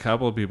talking with a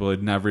couple of people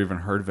who'd never even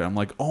heard of it. I'm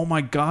like, oh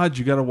my god,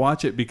 you got to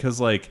watch it because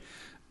like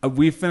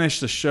we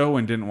finished the show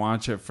and didn't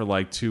watch it for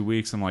like 2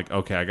 weeks. I'm like,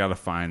 okay, I got to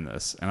find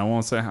this, and I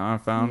won't say how I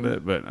found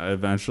it, but I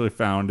eventually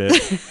found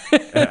it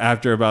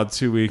after about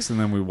 2 weeks, and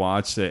then we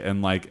watched it,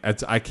 and like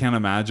I can't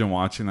imagine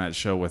watching that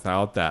show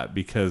without that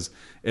because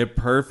it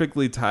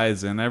perfectly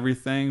ties in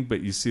everything,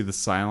 but you see the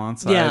Cylon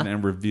side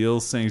and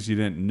reveals things you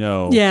didn't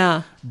know.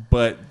 Yeah,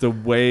 but the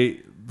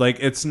way, like,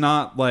 it's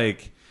not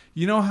like,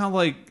 you know how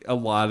like a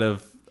lot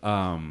of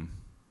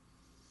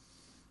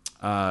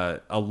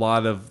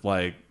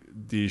like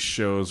these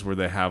shows where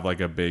they have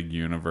like a big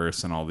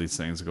universe and all these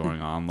things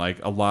going on,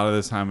 like a lot of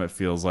the time it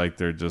feels like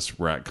they're just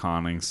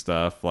retconning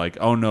stuff, like,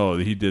 oh no,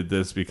 he did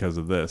this because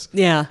of this.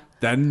 Yeah,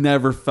 that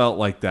never felt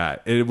like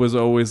that. It was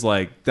always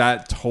like,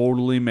 that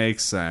totally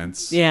makes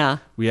sense. Yeah,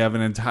 we have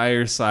an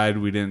entire side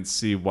we didn't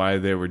see why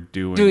they were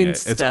doing it.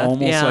 Stuff, it's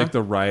almost like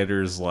the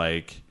writers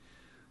like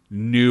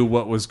knew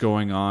what was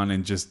going on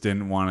and just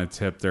didn't want to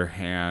tip their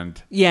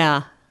hand.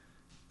 Yeah.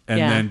 And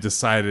then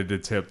decided to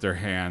tip their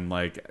hand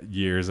like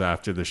years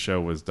after the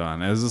show was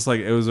done. It was just like,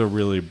 it was a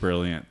really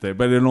brilliant thing,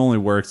 but it only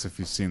works if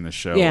you've seen the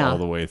show all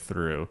the way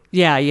through.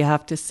 Yeah, you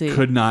have to see.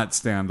 Could not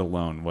stand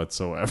alone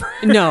whatsoever.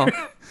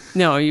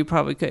 No, you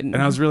probably couldn't.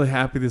 And I was really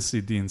happy to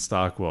see Dean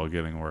Stockwell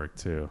getting work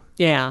too.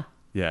 Yeah.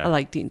 Yeah. I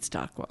like Dean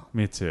Stockwell.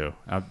 Me too.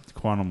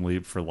 Quantum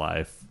Leap for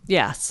life.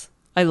 Yes.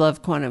 I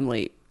love Quantum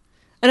Leap.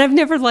 And I've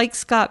never liked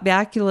Scott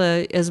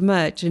Bakula as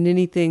much in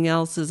anything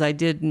else as I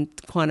did in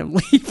Quantum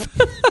Leap.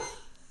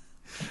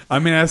 I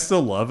mean, I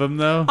still love him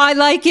though. I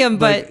like him,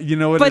 but like, you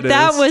know what? But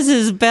that was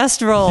his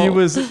best role.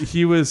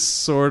 He was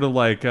sort of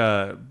like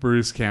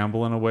Bruce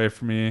Campbell in a way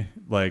for me.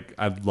 Like,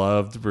 I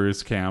loved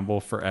Bruce Campbell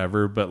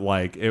forever, but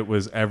like it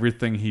was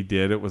everything he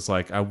did. It was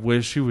like, I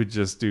wish he would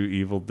just do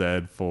Evil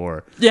Dead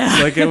 4. Yeah,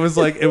 like it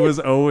was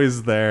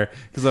always there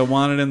because I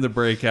wanted him to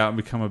break out and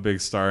become a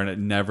big star, and it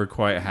never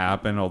quite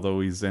happened.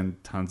 Although he's in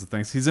tons of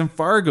things. He's in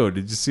Fargo.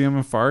 Did you see him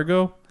in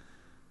Fargo?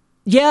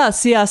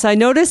 Yes, I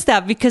noticed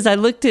that because I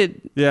looked at...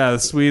 Yeah, the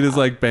Swede is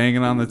like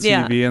banging on the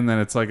TV, and then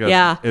it's like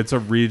it's a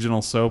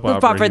regional soap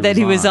opera that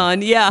he was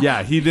on. Yeah.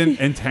 Yeah, he didn't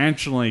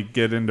intentionally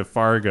get into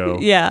Fargo.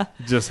 Yeah.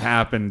 It just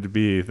happened to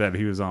be that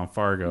he was on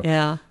Fargo.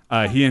 Yeah.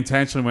 He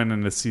intentionally went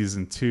into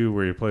season 2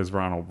 where he plays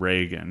Ronald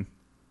Reagan.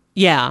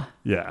 Yeah.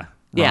 Yeah.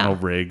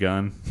 Ronald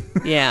Reagan.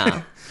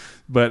 Yeah.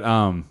 But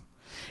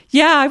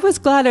yeah, I was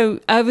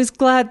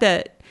glad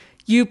that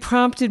you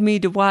prompted me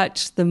to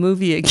watch the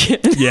movie again.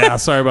 Yeah,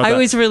 sorry about that. I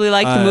always really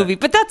liked the movie,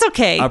 but that's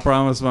okay. I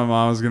promised my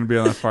mom was going to be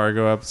on the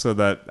Fargo episode.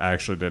 That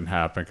actually didn't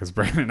happen because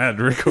Brandon had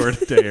to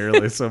record a day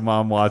early, so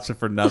Mom watched it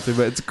for nothing.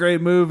 But it's a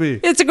great movie.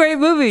 It's a great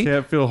movie.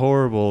 Can't feel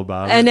horrible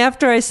about it. And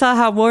after I saw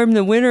how warm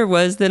the winter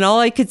was, then all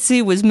I could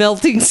see was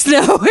melting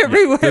snow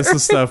everywhere. This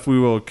is stuff we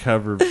will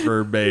cover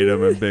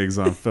verbatim in Biggs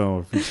on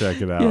Film if you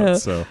check it out. Yeah.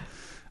 So,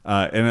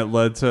 and it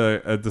led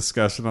to a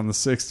discussion on the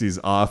 60s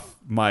off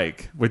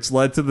mic, which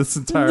led to this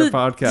entire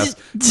podcast.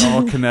 It's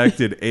all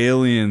connected.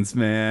 Aliens,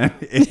 man.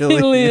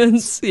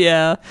 Aliens,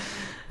 yeah.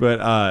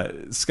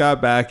 But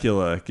Scott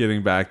Bakula,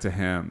 getting back to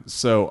him.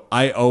 So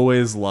I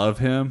always love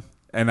him,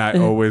 and I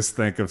always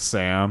think of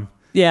Sam.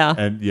 Yeah.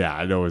 And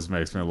yeah, it always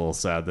makes me a little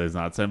sad that he's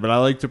not Sam. But I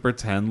like to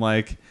pretend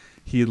like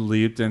he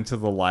leaped into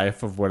the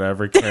life of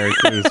whatever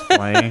character he's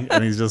playing,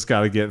 and he's just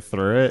got to get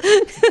through it.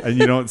 And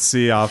you don't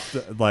see off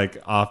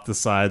the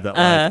side that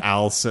like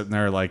Al's sitting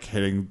there like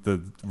hitting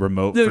the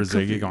remote for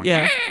Ziggy,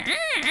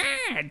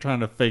 going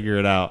trying to figure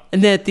it out.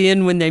 And then at the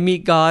end when they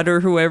meet God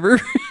or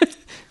whoever,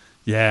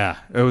 yeah,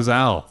 it was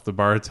Al, the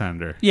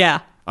bartender.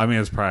 Yeah, I mean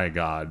it's probably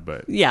God,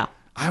 but yeah,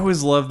 I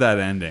always loved that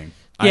ending.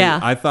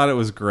 Yeah. I thought it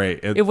was great.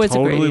 It was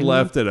totally great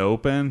left it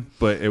open,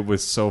 but it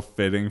was so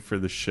fitting for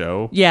the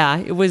show. Yeah,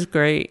 it was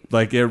great.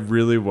 Like, it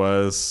really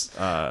was.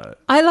 I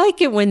like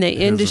it when they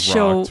end a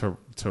show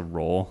to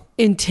roll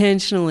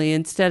intentionally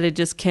instead of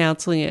just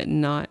canceling it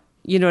and not.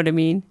 You know what I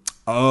mean?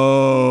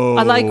 Oh.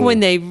 I like when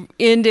they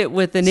end it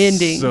with an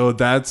ending. So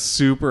that's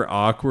super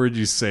awkward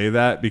you say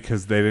that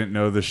because they didn't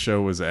know the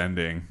show was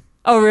ending.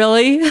 Oh,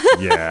 really?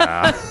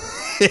 Yeah.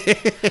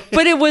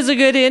 But it was a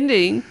good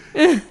ending.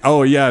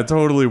 Oh, yeah, it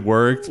totally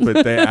worked,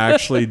 but they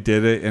actually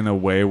did it in a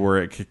way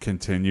where it could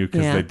continue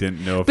because they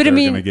didn't know if they were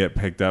going to get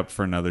picked up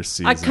for another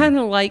season. I kind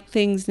of like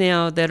things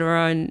now that are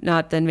on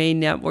not the main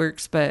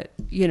networks, but,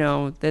 you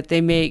know, that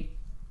they make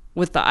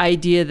with the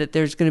idea that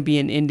there's going to be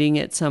an ending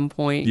at some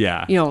point.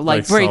 Yeah. You know,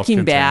 like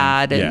Breaking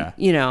Bad and,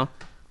 you know.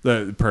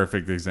 The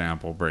perfect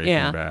example, Breaking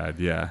Bad.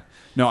 Yeah.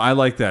 No, I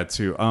like that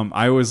too.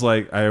 I always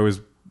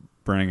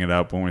bring it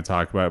up when we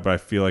talk about it, but I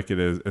feel like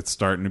it's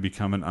starting to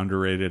become an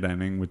underrated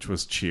ending, which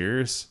was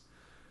Cheers.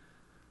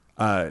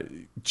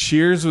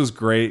 Cheers was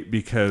great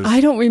because I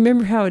don't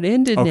remember how it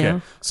ended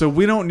now. So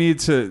we don't need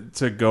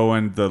to go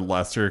into the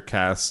lesser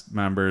cast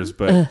members,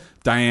 but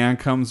Diane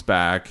comes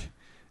back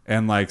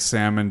and like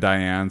Sam and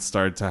Diane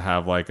start to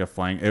have like a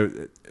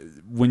fling.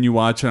 When you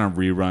watch it on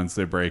reruns,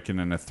 they break it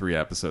into 3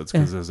 episodes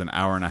because it was an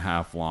hour and a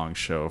half long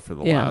show for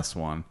the last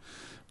one.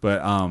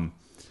 But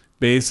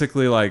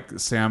basically like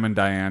Sam and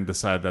Diane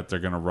decide that they're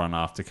going to run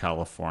off to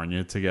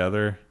California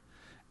together.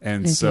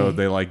 And so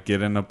they like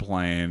get in a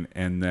plane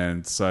and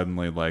then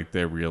suddenly like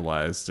they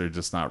realize they're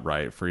just not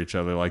right for each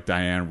other. Like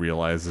Diane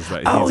realizes that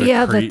he's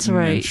a cretin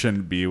and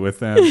shouldn't be with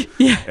him.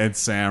 And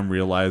Sam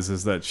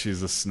realizes that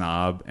she's a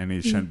snob and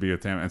he shouldn't be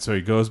with him. And so he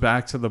goes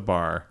back to the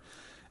bar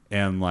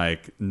and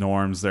like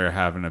Norm's there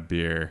having a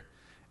beer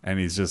and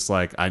he's just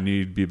like, I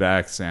need to be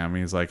back, Sam.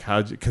 And he's like,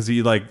 how'd you, cause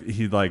he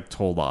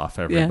told off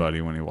everybody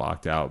when he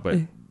walked out, but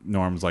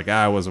Norm's like,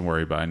 I wasn't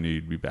worried, but I knew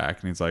you'd be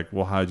back. And he's like,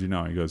 well, how'd you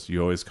know? He goes,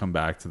 you always come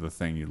back to the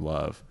thing you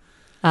love.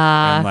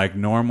 And like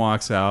Norm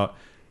walks out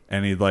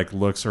and he like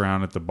looks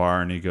around at the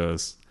bar and he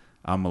goes,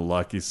 I'm a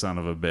lucky son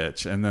of a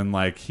bitch. And then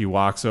like he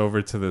walks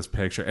over to this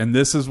picture. And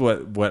this is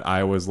what I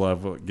always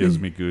love, what gives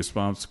me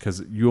goosebumps,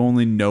 because you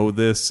only know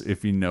this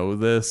if you know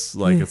this.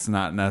 Like it's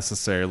not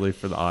necessarily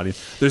for the audience.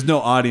 There's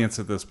no audience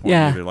at this point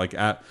either. Like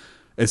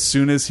as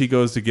soon as he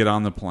goes to get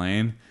on the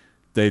plane,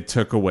 they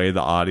took away the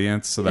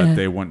audience so that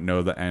they wouldn't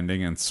know the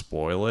ending and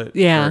spoil it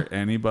for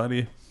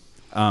anybody.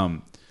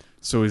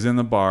 So he's in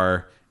the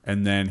bar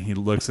and then he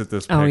looks at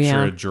this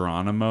picture of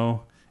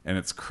Geronimo and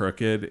it's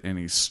crooked and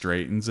he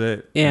straightens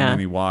it. And then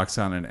he walks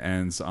on and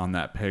ends on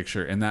that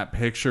picture. And that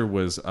picture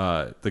was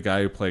the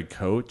guy who played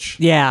Coach.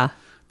 Yeah.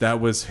 That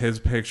was his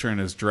picture in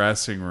his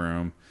dressing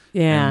room.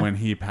 Yeah. And when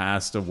he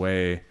passed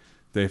away,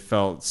 they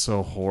felt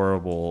so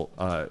horrible.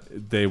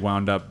 They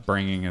wound up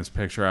bringing his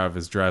picture out of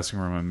his dressing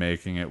room and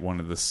making it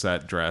one of the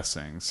set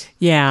dressings.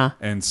 Yeah.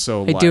 And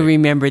so I do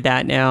remember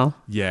that now.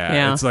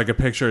 Yeah. It's like a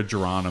picture of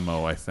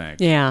Geronimo, I think.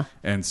 Yeah.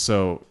 And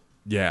so,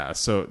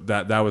 so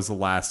that was the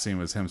last scene,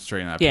 was him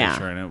straightening that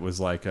picture. And it was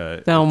like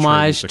the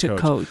homage to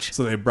Coach.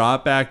 So they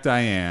brought back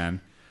Diane.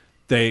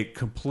 They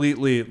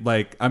completely,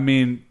 like, I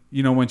mean,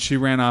 you know, when she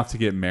ran off to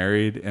get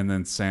married and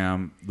then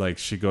Sam, like,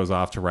 she goes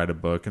off to write a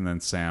book and then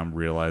Sam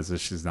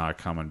realizes she's not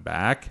coming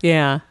back.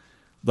 Yeah.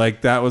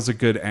 Like, that was a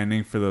good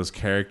ending for those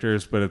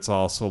characters, but it's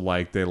also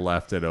like they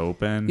left it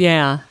open.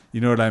 Yeah.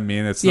 You know what I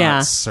mean? It's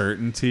not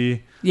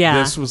certainty.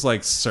 Yeah. This was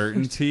like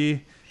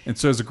certainty. And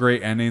so it was a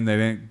great ending. They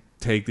didn't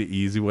take the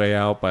easy way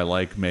out by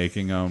like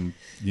making them,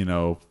 you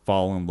know,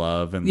 fall in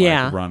love and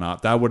like run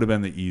off. That would have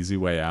been the easy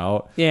way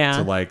out. Yeah.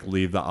 To like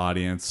leave the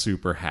audience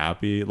super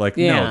happy. Like,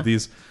 no,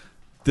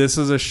 this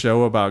is a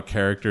show about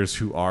characters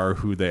who are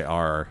who they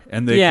are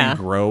and they can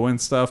grow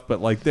and stuff,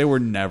 but like they were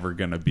never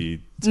going to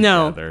be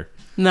together.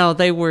 No,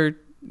 they weren't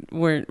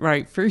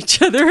right for each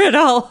other at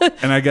all.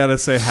 And I got to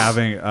say,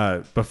 having,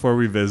 before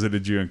we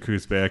visited you in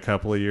Coos Bay a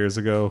couple of years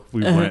ago,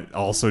 we went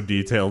also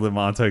detailed in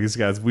Montague's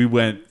Guys. We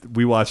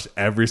watched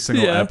every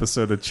single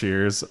episode of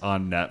Cheers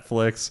on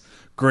Netflix.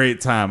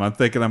 Great time. I'm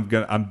thinking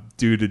I'm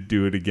due to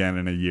do it again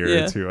in a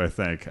year or two. I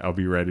think I'll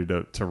be ready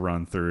to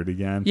run through it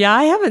again. Yeah,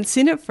 I haven't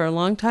seen it for a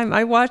long time.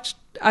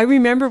 I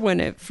remember when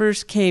it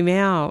first came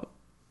out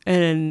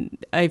and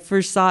I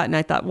first saw it and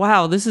I thought,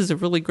 wow, this is a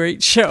really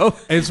great show.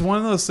 It's one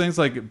of those things,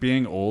 like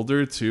being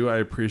older too, I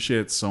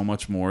appreciate it so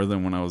much more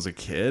than when I was a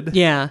kid.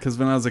 Yeah. Because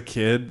when I was a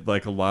kid,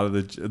 like a lot of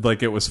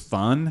it was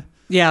fun.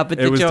 Yeah, but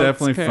it was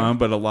definitely fun,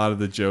 but a lot of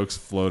the jokes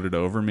floated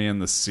over me and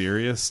the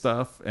serious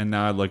stuff. And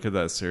now I look at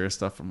that serious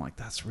stuff, I'm like,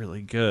 that's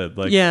really good.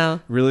 Like,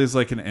 really is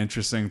like an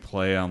interesting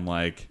play on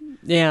like,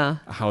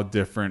 how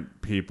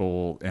different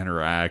people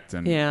interact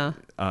and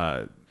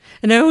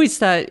and I always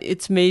thought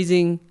it's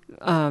amazing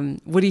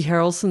Woody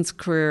Harrelson's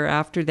career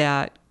after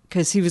that,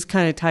 because he was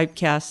kind of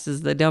typecast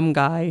as the dumb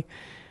guy,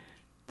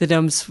 the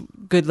dumb,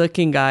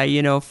 good-looking guy,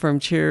 you know, from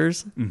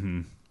Cheers.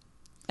 Mm-hmm.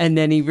 And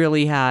then he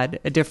really had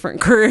a different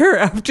career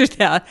after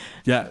that.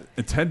 Yeah,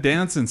 Ted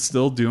Danson's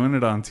still doing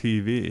it on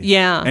TV.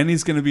 Yeah. And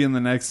he's going to be in the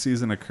next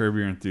season of Curb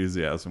Your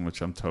Enthusiasm,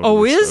 which I'm totally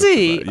Oh, is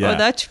he? Yeah. Oh,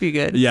 that should be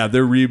good. Yeah,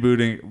 they're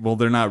rebooting. Well,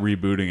 they're not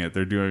rebooting it.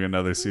 They're doing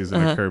another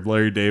season of Curb.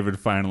 Larry David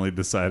finally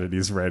decided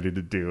he's ready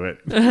to do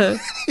it.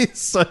 He's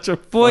such a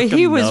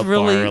he was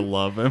really. I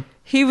love him.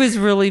 He was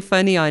really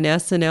funny on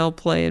SNL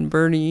playing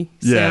Bernie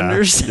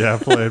Sanders. Yeah,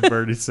 playing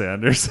Bernie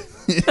Sanders.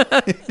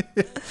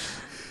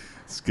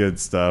 It's good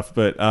stuff,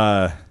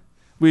 but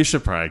we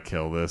should probably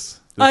kill this.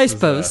 I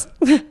suppose.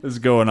 This is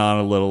going on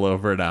a little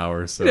over an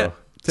hour, so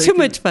too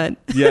much fun.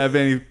 Do you have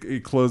any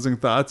closing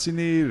thoughts you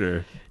need,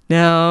 or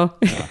no?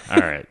 All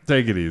right,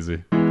 take it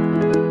easy.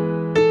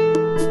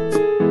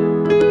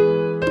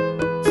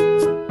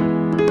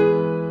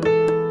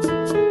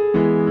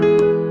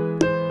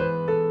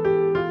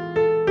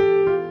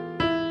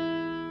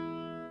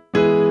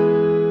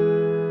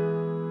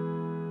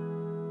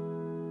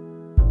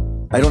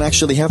 I don't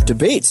actually have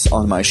debates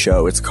on my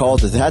show. It's called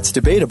That's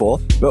Debatable,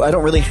 but I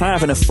don't really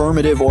have an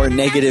affirmative or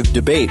negative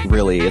debate,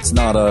 really. It's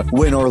not a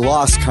win or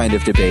loss kind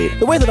of debate.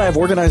 The way that I've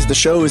organized the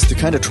show is to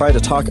kind of try to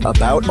talk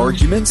about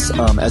arguments,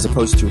 as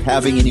opposed to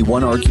having any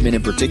one argument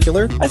in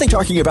particular. I think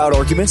talking about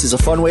arguments is a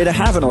fun way to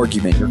have an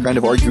argument. You're kind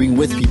of arguing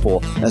with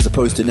people as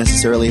opposed to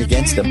necessarily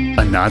against them.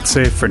 A Not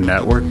Safe for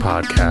Network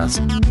podcast.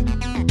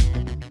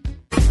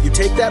 You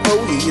take that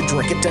OE, you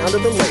drink it down to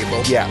the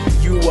label. Yeah.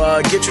 You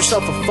get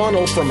yourself a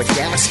funnel from a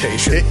gas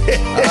station.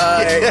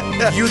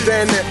 You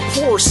then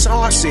pour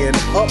sauce in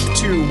up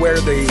to where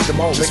the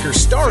malt liquor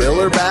started.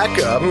 Fill her back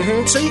up.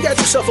 Mm-hmm. So you got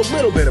yourself a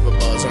little bit of a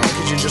buzz on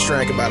because you just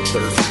drank about a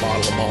third of a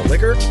bottle of malt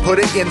liquor. Put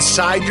it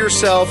inside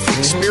yourself.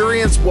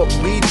 Experience what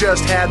we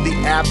just had the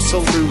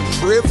absolute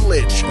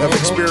privilege of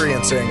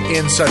experiencing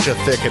in such a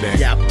thickening.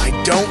 Yeah.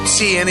 I don't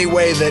see any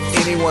way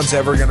that anyone's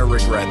ever going to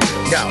regret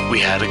this. No. We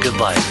had a good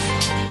life.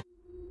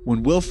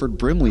 When Wilford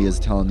Brimley is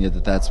telling you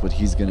that that's what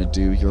he's going to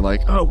do, you're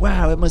like, oh,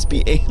 wow, it must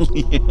be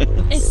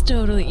aliens. It's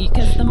totally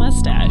because the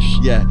mustache.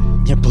 Yeah,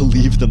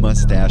 believe the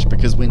mustache,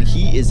 because when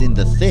he is in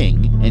the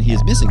thing and he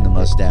is missing the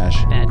mustache,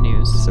 bad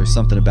news. There's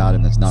something about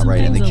him that's not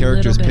right, and the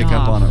characters pick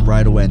up on it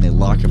right away and they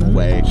lock him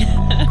away.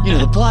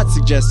 The plot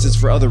suggests it's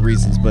for other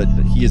reasons, but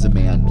he is a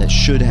man that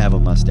should have a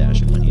mustache,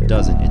 and when he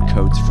doesn't, it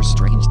codes for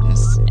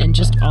strangeness. And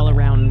just all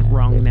around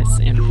wrongness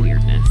and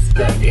weirdness.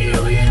 The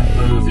Alien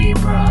Movie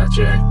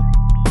Project.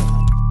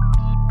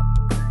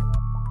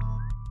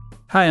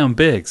 Hi, I'm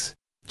Biggs.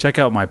 Check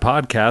out my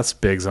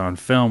podcast, Biggs on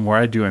Film, where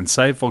I do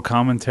insightful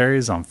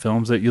commentaries on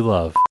films that you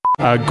love.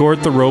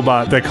 Gort the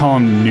robot, they call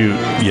him Newt.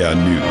 Yeah,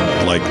 Newt.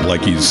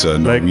 Like he's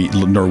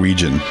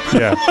Norwegian.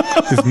 Yeah,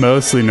 he's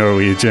mostly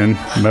Norwegian.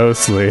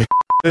 Mostly.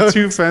 The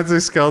two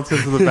fencing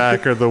skeletons in the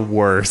back are the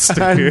worst.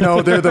 I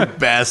know, they're the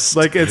best.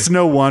 Like, it's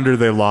no wonder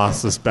they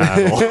lost this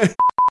battle.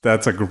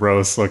 That's a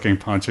gross looking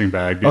punching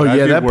bag, dude. Oh, yeah, I'd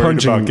be that worried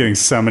punching... about getting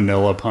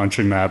salmonella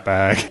punching that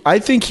bag. I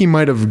think he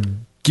might have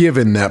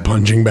given that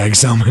punching bag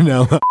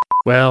salmonella.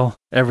 Well,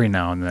 every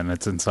now and then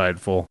it's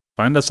insightful.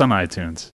 Find us on iTunes.